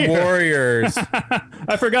Screw right the here. Warriors.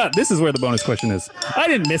 I forgot. This is where the bonus question is. I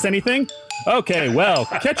didn't miss anything. Okay, well,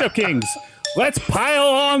 Ketchup Kings, let's pile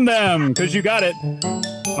on them because you got it.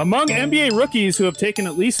 Among NBA rookies who have taken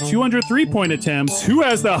at least 200 three-point attempts, who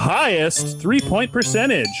has the highest three-point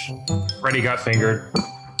percentage? Freddie got fingered.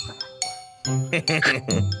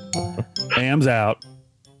 Am's out.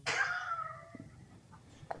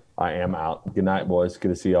 I am out. Good night, boys. Good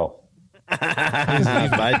to see y'all.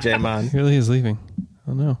 Bye, J-Mon. He really is leaving.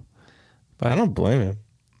 Oh, no. I don't blame him.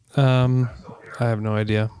 I have no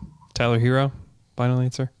idea. Tyler Hero, final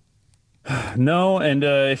answer. No, and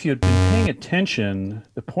if you had been paying attention,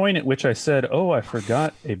 the point at which I said, oh, I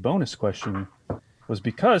forgot a bonus question was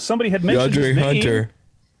because somebody had mentioned his DeAndre name. Hunter.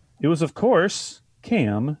 It was, of course,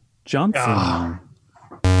 Cam Johnson.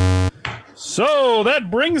 So that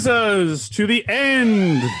brings us to the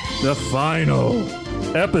end, the final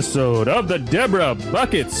episode of the Deborah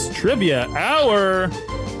Buckets Trivia Hour.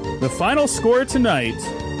 The final score tonight,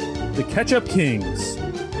 the Ketchup Kings,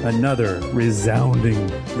 another resounding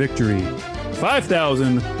victory.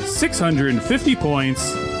 5,650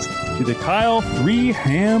 points to the Kyle 3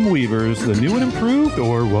 Ham Weavers, the new and improved,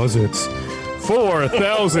 or was it?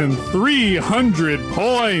 4,300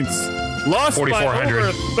 points. Lost by 4,400.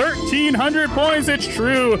 over 1,300 points. It's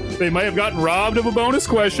true. They might have gotten robbed of a bonus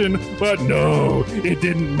question, but no, it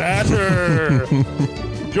didn't matter.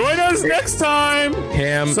 Join us next time,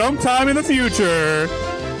 Ham. sometime in the future,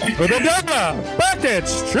 for the Deborah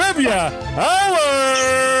Buckets Trivia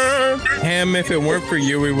Hour. Ham, if it weren't for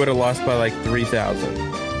you, we would have lost by like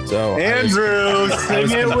 3,000. So Andrew, I sing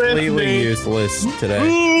was it with completely me. useless today.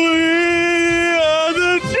 We are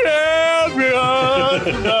the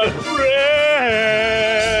champions, friend.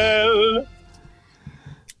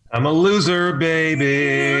 I'm a loser, baby.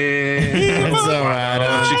 It's all right.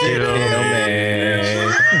 Don't you I'll kill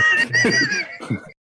kill me.